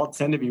do all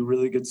tend to be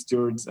really good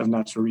stewards of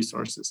natural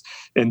resources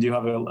and do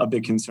have a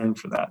big concern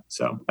for that.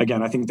 So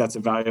again, I think that's a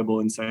valuable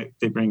insight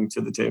they bring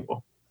to the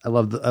table. I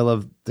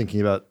love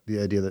thinking about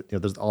the idea that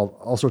there's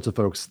all sorts of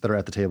folks that are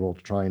at the table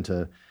trying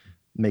to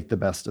make the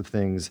best of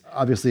things.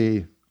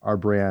 Obviously, our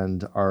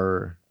brand,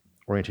 our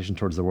orientation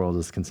towards the world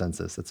is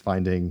consensus. It's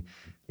finding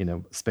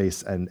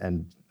space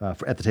and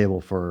at the table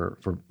for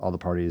all the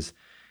parties.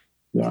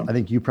 Yeah. I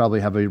think you probably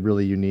have a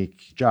really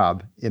unique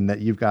job in that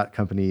you've got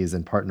companies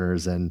and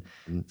partners and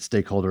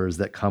stakeholders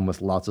that come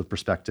with lots of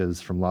perspectives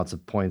from lots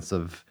of points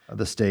of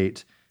the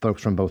state,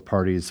 folks from both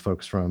parties,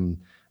 folks from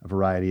a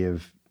variety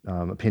of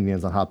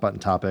opinions on hot button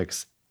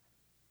topics.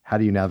 How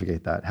do you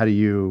navigate that? How do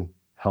you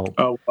help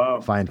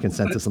find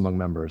consensus among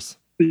members?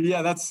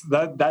 Yeah,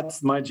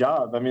 that's my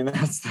job. I mean,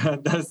 that's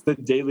the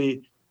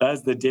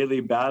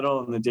daily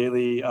battle and the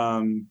daily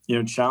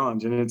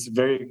challenge, and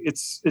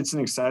it's an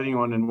exciting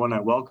one and one I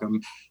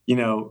welcome.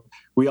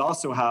 We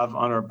also have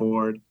on our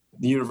board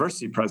the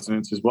university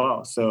presidents as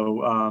well,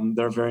 so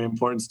they're a very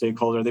important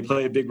stakeholder. They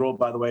play a big role,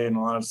 by the way, in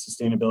a lot of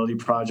sustainability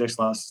projects,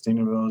 a lot of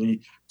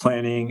sustainability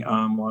planning,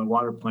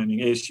 water planning.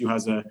 ASU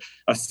has a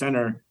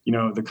center,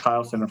 the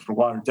Kyle Center for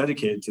Water,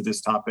 dedicated to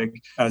this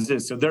topic as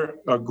is. So they're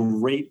a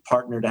great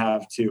partner to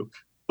have too.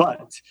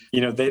 But,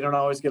 they don't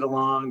always get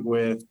along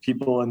with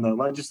people in the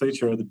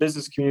legislature or the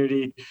business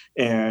community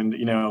and,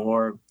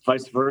 or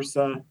vice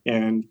versa.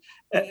 And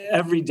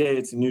every day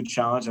it's a new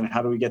challenge. And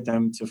how do we get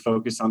them to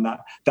focus on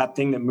that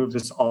thing that moves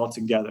us all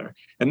together?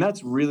 And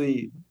that's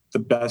really the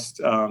best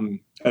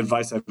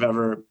advice I've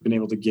ever been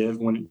able to give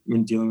when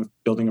dealing with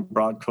building a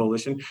broad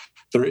coalition.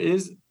 there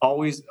is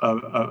always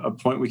a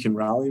point we can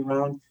rally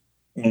around.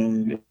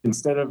 And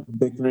instead of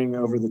bickering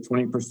over the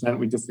 20%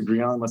 we disagree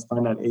on, let's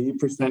find that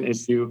 80%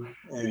 issue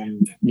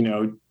and,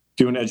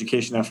 do an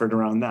education effort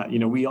around that.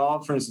 We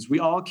all, for instance, we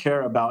all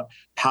care about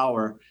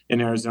power in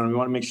Arizona. We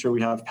want to make sure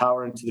we have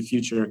power into the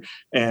future.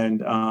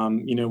 And,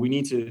 we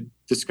need to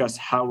discuss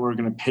how we're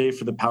going to pay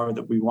for the power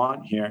that we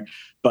want here.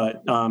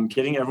 But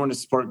getting everyone to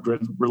support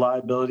grid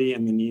reliability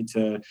and the need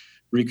to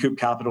recoup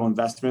capital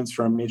investments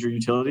from major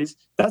utilities,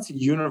 that's a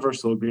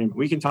universal agreement.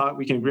 We can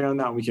agree on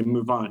that, and we can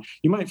move on.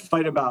 You might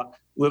fight about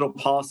little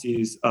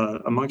policies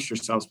amongst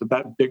yourselves, but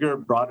that bigger,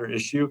 broader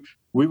issue,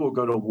 we will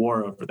go to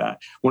war over that.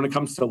 When it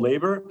comes to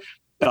labor,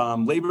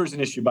 labor is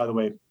an issue, by the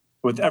way.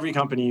 With every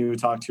company you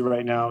talk to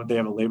right now, they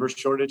have a labor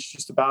shortage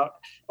just about.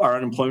 Our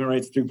unemployment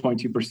rate is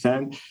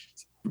 3.2%.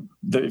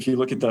 If you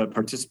look at the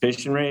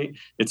participation rate,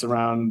 it's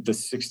around the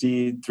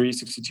 63,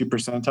 62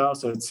 percentile.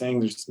 So it's saying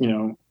there's,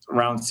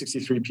 around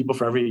 63 people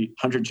for every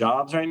 100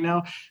 jobs right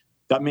now.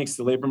 That makes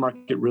the labor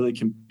market really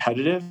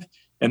competitive.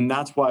 And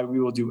that's why we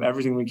will do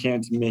everything we can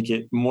to make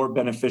it more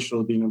beneficial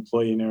to be an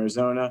employee in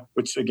Arizona,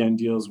 which again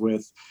deals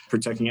with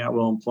protecting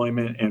at-will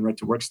employment and right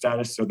to work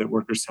status so that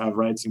workers have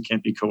rights and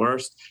can't be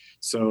coerced.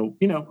 So,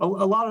 a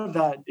lot of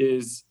that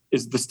is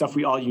the stuff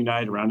we all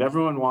unite around.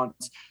 Everyone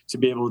wants to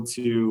be able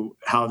to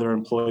how their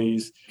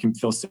employees can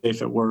feel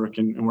safe at work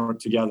and work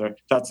together.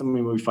 That's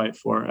something we fight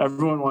for.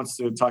 Everyone wants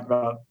to talk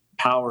about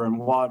power and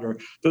water.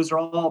 Those are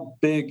all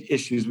big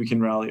issues we can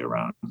rally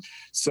around.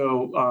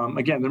 So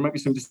again, there might be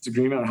some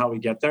disagreement on how we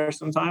get there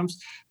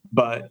sometimes,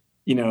 but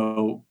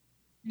you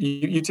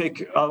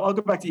take, I'll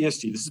go back to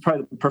ESG. This is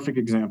probably the perfect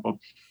example.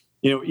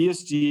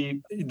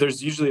 ESG,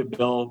 there's usually a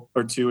bill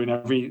or two in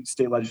every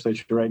state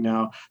legislature right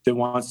now that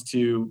wants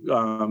to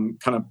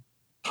kind of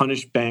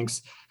punish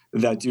banks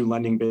that do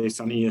lending based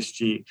on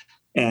ESG.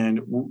 And,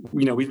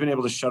 we've been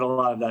able to shut a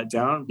lot of that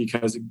down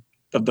because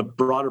of the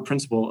broader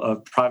principle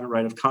of private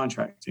right of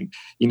contracting.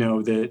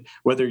 That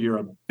whether you're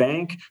a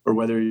bank or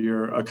whether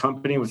you're a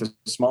company with a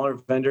smaller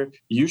vendor,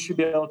 you should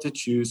be able to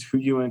choose who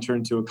you enter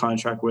into a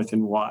contract with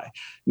and why.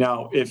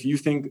 Now, if you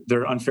think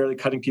they're unfairly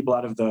cutting people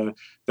out of the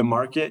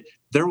market,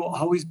 there will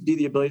always be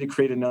the ability to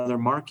create another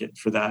market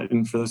for that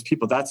and for those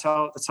people. That's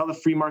how the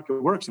free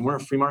market works. And we're a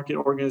free market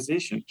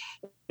organization.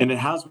 And it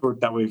has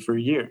worked that way for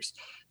years.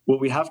 What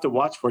we have to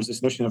watch for is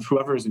this notion of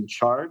whoever is in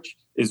charge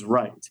is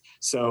right.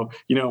 So,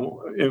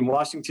 in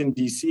Washington,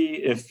 D.C.,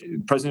 if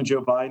President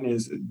Joe Biden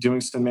is doing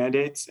some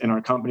mandates and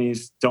our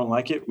companies don't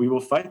like it, we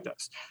will fight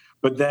those.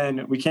 But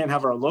then we can't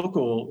have our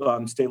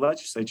local state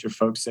legislature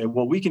folks say,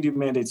 well, we can do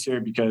mandates here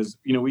because,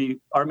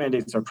 our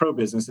mandates are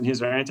pro-business and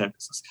his are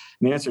anti-business.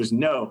 And the answer is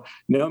no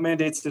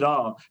mandates at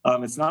all.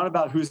 It's not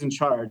about who's in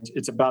charge.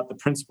 It's about the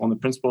principle. And the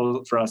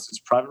principle for us is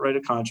private right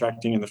of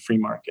contracting and the free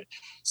market.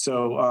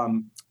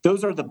 So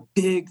those are the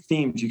big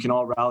themes you can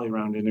all rally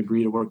around and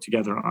agree to work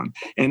together on.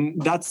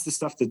 And that's the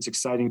stuff that's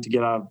exciting to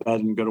get out of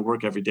bed and go to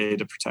work every day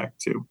to protect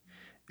too.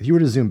 If you were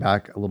to zoom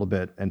back a little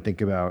bit and think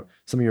about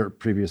some of your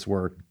previous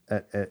work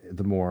at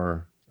the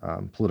more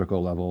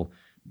political level,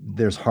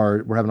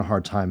 we're having a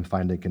hard time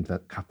finding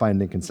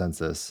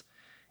consensus.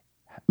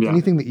 Yeah.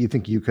 Anything that you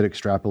think you could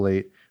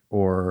extrapolate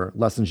or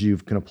lessons you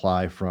can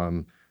apply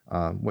from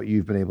what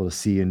you've been able to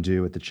see and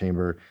do at the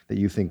chamber that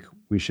you think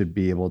we should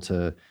be able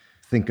to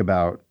think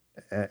about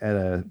at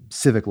a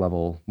civic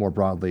level more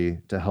broadly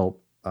to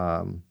help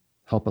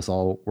us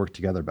all work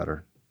together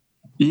better?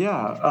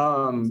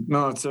 Yeah,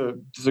 no, it's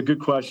a good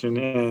question.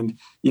 And,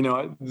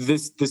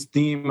 this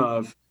theme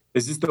of,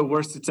 is this the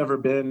worst it's ever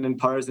been in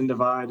partisan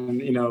divide?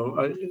 And,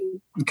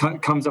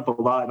 comes up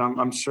a lot.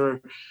 I'm sure,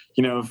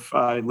 if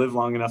I live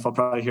long enough, I'll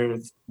probably hear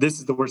this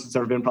is the worst it's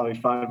ever been probably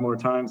 5 more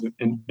times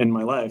in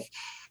my life.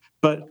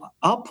 But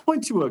I'll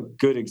point to a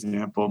good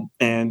example.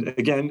 And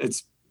again,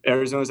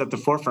 Arizona's at the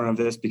forefront of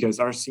this because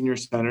our senior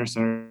senator,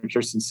 Senator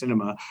Kyrsten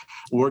Sinema,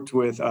 worked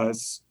with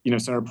us,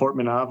 Senator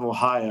Portman out of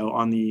Ohio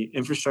on the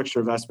Infrastructure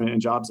Investment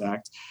and Jobs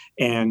Act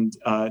and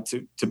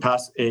to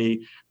pass a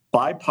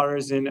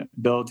bipartisan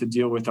bill to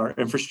deal with our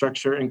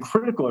infrastructure and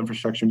critical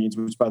infrastructure needs,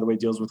 which, by the way,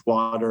 deals with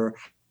water,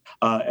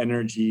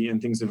 energy,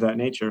 and things of that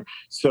nature.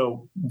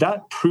 So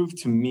that proved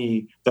to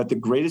me that the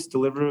greatest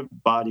deliberative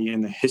body in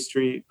the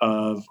history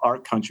of our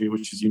country,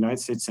 which is the United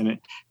States Senate,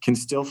 can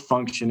still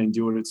function and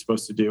do what it's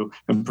supposed to do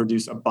and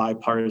produce a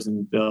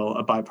bipartisan bill,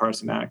 a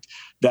bipartisan act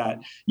that,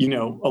 a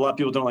lot of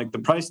people don't like the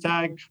price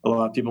tag. A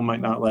lot of people might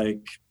not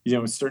like,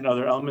 certain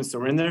other elements that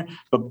were in there.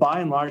 But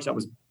by and large, that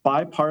was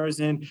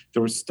bipartisan.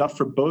 There was stuff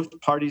for both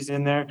parties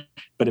in there,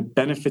 but it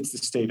benefits the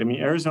state. I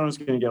mean, Arizona is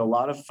going to get a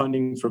lot of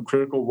funding for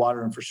critical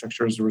water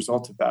infrastructure as a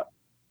result of that.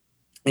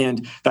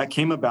 And that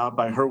came about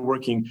by her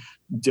working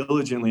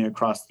diligently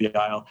across the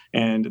aisle.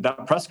 And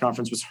that press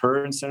conference was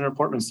her and Senator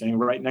Portman standing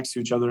right next to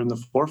each other in the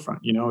forefront.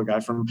 A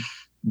guy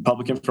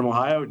Republican from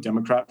Ohio,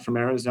 Democrat from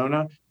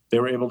Arizona. They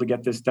were able to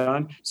get this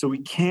done. So we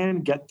can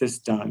get this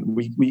done.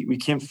 We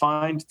can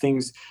find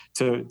things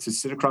to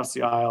sit across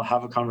the aisle,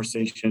 have a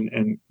conversation,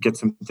 and get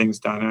some things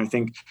done. And I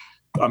think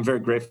I'm very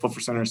grateful for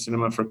Senator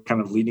Sinema for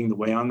kind of leading the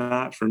way on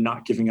that, for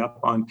not giving up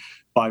on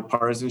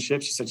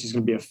bipartisanship. She said she's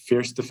going to be a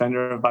fierce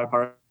defender of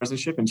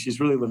bipartisanship, and she's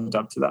really lived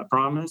up to that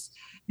promise.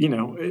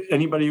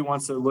 Anybody who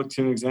wants to look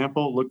to an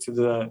example, look to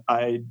the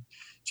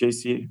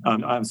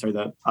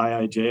the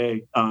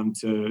IIJA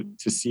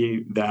to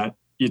see that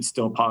it's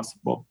still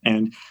possible.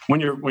 And when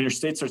your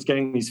state starts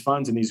getting these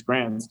funds and these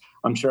grants,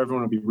 I'm sure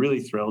everyone will be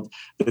really thrilled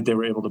that they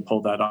were able to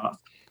pull that off.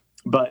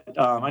 But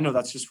I know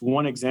that's just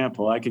one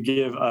example. I could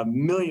give a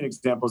million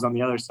examples on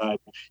the other side.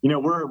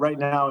 We're right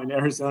now in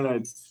Arizona.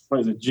 It's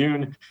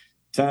June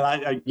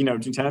 10th?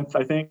 June 10th,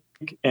 I think,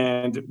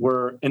 and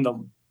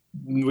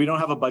we don't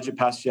have a budget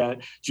passed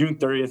yet. June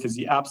 30th is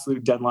the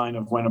absolute deadline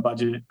of when a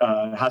budget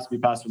has to be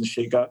passed when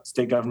the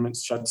state government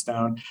shuts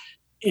down.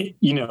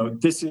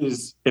 This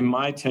is, in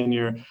my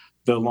tenure,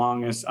 the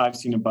longest I've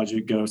seen a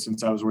budget go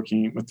since I was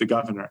working with the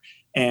governor.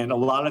 And a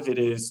lot of it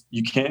is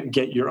you can't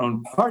get your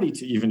own party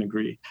to even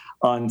agree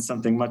on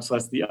something, much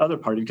less the other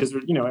party, because,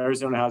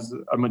 Arizona has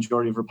a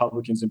majority of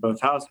Republicans in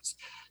both houses.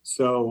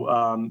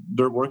 So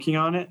they're working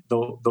on it.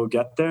 They'll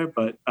get there.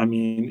 But I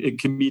mean, it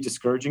can be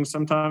discouraging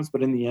sometimes.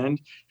 But in the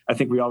end, I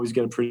think we always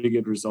get a pretty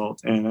good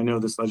result. And I know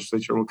this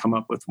legislature will come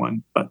up with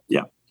one. But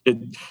yeah.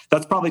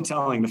 That's probably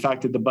telling. The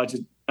fact that the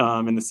budget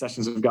and the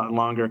sessions have gotten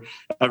longer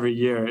every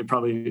year, it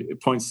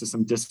points to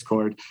some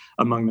discord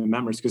among the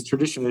members, because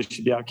traditionally they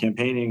should be out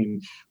campaigning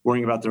and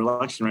worrying about their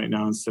election right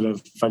now instead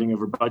of fighting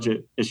over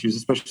budget issues,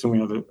 especially when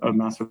we have a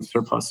massive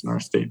surplus in our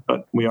state.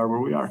 But we are where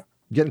we are.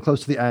 Getting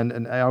close to the end,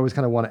 and I always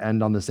kind of want to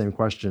end on the same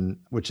question,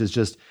 which is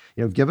just,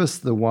 give us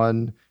the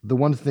one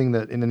thing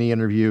that in any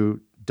interview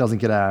doesn't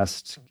get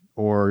asked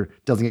or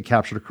doesn't get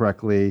captured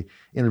correctly,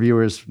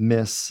 interviewers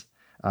miss.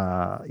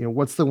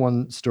 What's the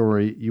one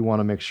story you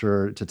want to make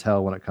sure to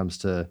tell when it comes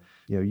to,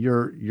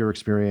 your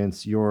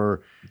experience,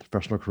 your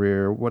professional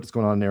career, what's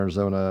going on in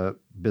Arizona,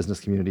 business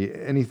community,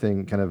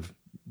 anything? Kind of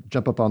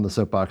jump up on the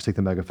soapbox, take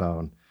the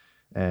megaphone,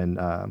 and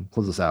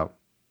close us out.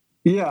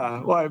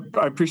 Yeah, well,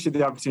 I appreciate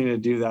the opportunity to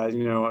do that.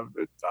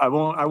 I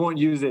won't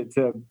use it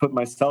to put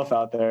myself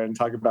out there and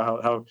talk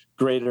about how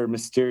great or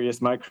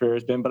mysterious my career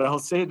has been. But I'll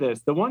say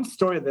this: the one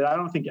story that I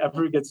don't think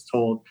ever gets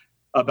told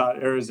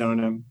about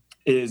Arizona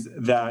is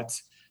that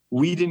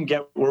we didn't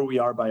get where we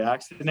are by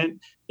accident.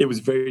 It was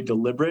very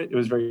deliberate. It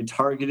was very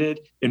targeted.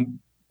 And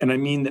I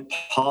mean that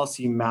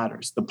policy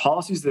matters. The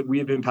policies that we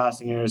have been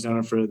passing in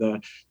Arizona for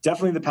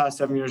definitely the past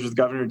 7 years with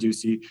Governor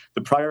Ducey,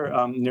 the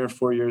prior near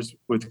 4 years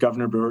with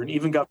Governor Brewer, and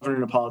even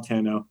Governor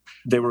Napolitano,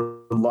 they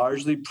were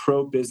largely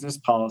pro-business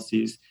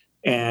policies,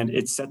 and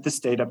it set the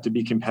state up to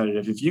be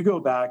competitive. If you go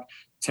back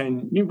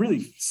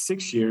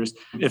 6 years,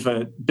 if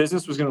a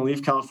business was going to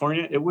leave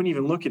California, it wouldn't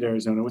even look at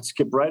Arizona. It would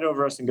skip right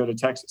over us and go to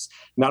Texas.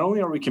 Not only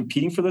are we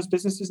competing for those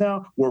businesses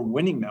now, we're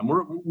winning them.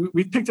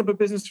 We've picked up a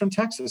business from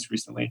Texas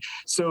recently.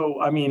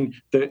 So, I mean,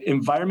 the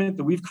environment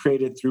that we've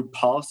created through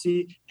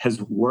policy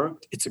has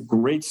worked. It's a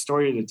great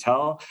story to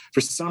tell.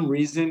 For some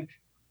reason,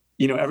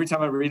 every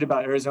time I read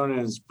about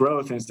Arizona's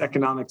growth and its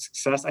economic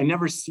success, I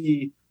never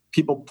see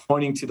people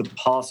pointing to the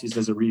policies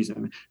as a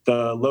reason.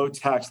 The low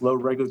tax, low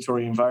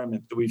regulatory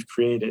environment that we've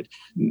created.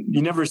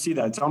 You never see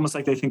that. It's almost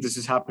like they think this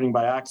is happening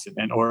by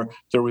accident or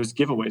there was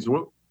giveaways.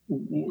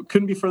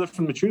 Couldn't be further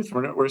from the truth.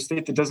 We're a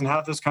state that doesn't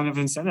have those kind of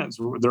incentives.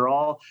 They're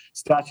all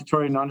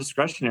statutory,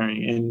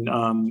 non-discretionary, and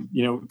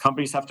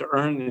companies have to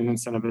earn an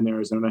incentive in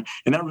Arizona,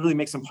 and that really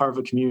makes them part of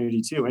a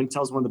community too.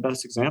 Intel's one of the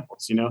best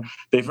examples.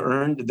 They've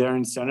earned their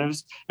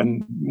incentives,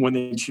 and when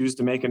they choose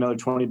to make another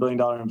 $20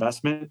 billion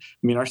investment,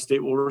 our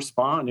state will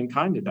respond in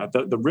kind to that.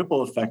 The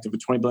ripple effect of a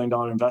 $20 billion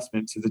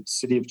investment to the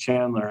city of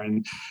Chandler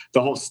and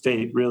the whole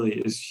state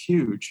really is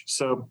huge.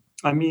 So,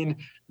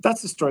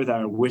 that's the story that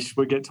I wish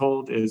would get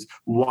told, is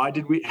how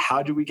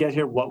did we get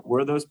here? What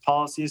were those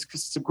policies?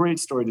 Because it's a great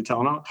story to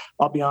tell. And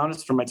I'll be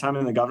honest, from my time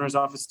in the governor's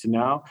office to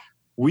now,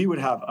 we would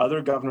have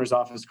other governor's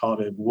office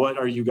called it. What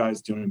are you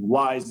guys doing?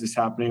 Why is this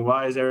happening?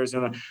 Why is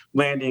Arizona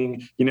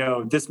landing,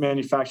 this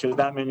manufacturer,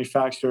 that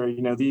manufacturer,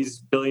 these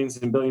billions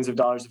and billions of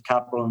dollars of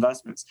capital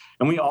investments?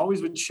 And we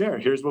always would share,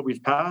 here's what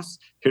we've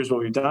passed, here's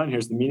what we've done,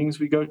 here's the meetings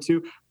we go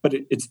to. But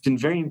it's been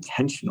very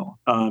intentional.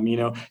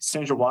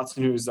 Sandra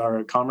Watson, who's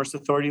our Commerce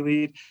Authority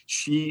lead,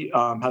 she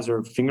has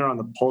her finger on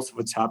the pulse of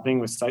what's happening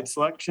with site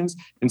selections.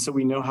 And so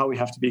we know how we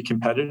have to be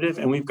competitive,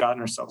 and we've gotten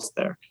ourselves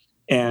there.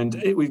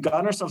 And we've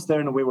gotten ourselves there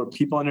in a way where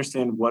people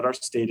understand what our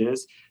state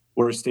is.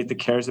 We're a state that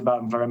cares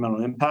about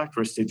environmental impact.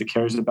 We're a state that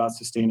cares about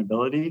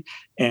sustainability.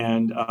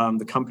 And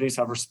the companies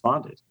have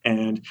responded.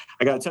 And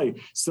I got to tell you,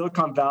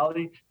 Silicon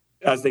Valley,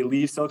 as they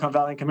leave Silicon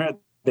Valley and come here,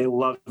 they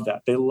love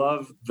that. They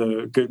love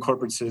the good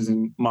corporate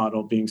citizen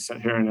model being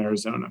set here in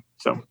Arizona.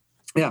 So,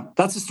 yeah,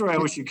 that's the story I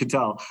wish you could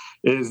tell,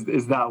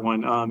 is that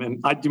one. And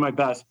I'd do my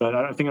best, but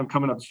I think I'm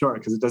coming up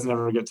short because it doesn't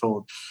ever get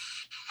told.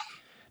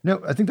 No,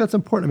 I think that's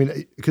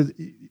important. Because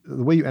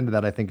the way you ended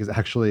that, I think, is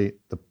actually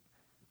the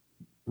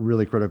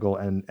really critical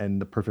and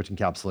the perfect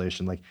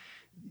encapsulation. Like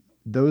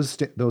those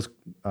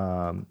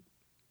are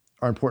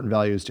important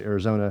values to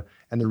Arizona,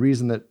 and the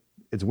reason that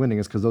it's winning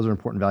is because those are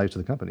important values to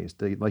the companies.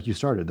 Like you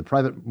started, the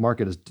private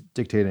market is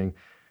dictating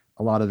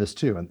a lot of this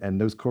too. And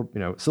those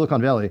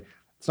Silicon Valley,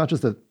 it's not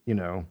just that,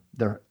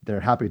 they're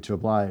happy to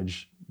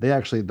oblige. They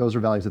actually, those are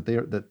values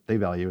that they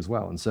value as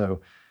well. And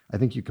so I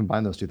think you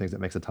combine those two things,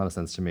 that makes a ton of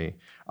sense to me.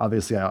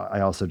 Obviously,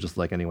 I also just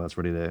like anyone that's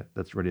ready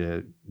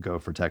to go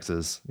for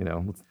Texas,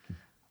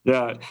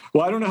 Yeah.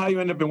 Well, I don't know how you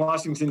end up in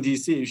Washington,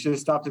 D.C. You should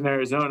have stopped in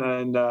Arizona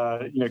and,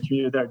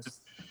 commuted there.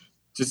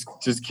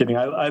 Just kidding.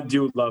 I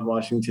do love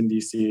Washington,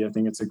 D.C. I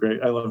think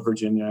I love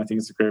Virginia. I think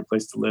it's a great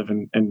place to live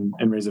and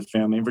raise a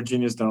family. And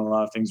Virginia's done a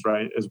lot of things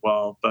right as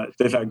well, but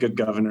they've had good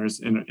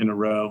governors in a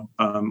row.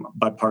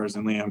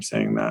 Bipartisanly, I'm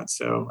saying that.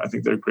 So I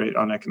think they're great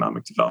on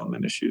economic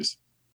development issues.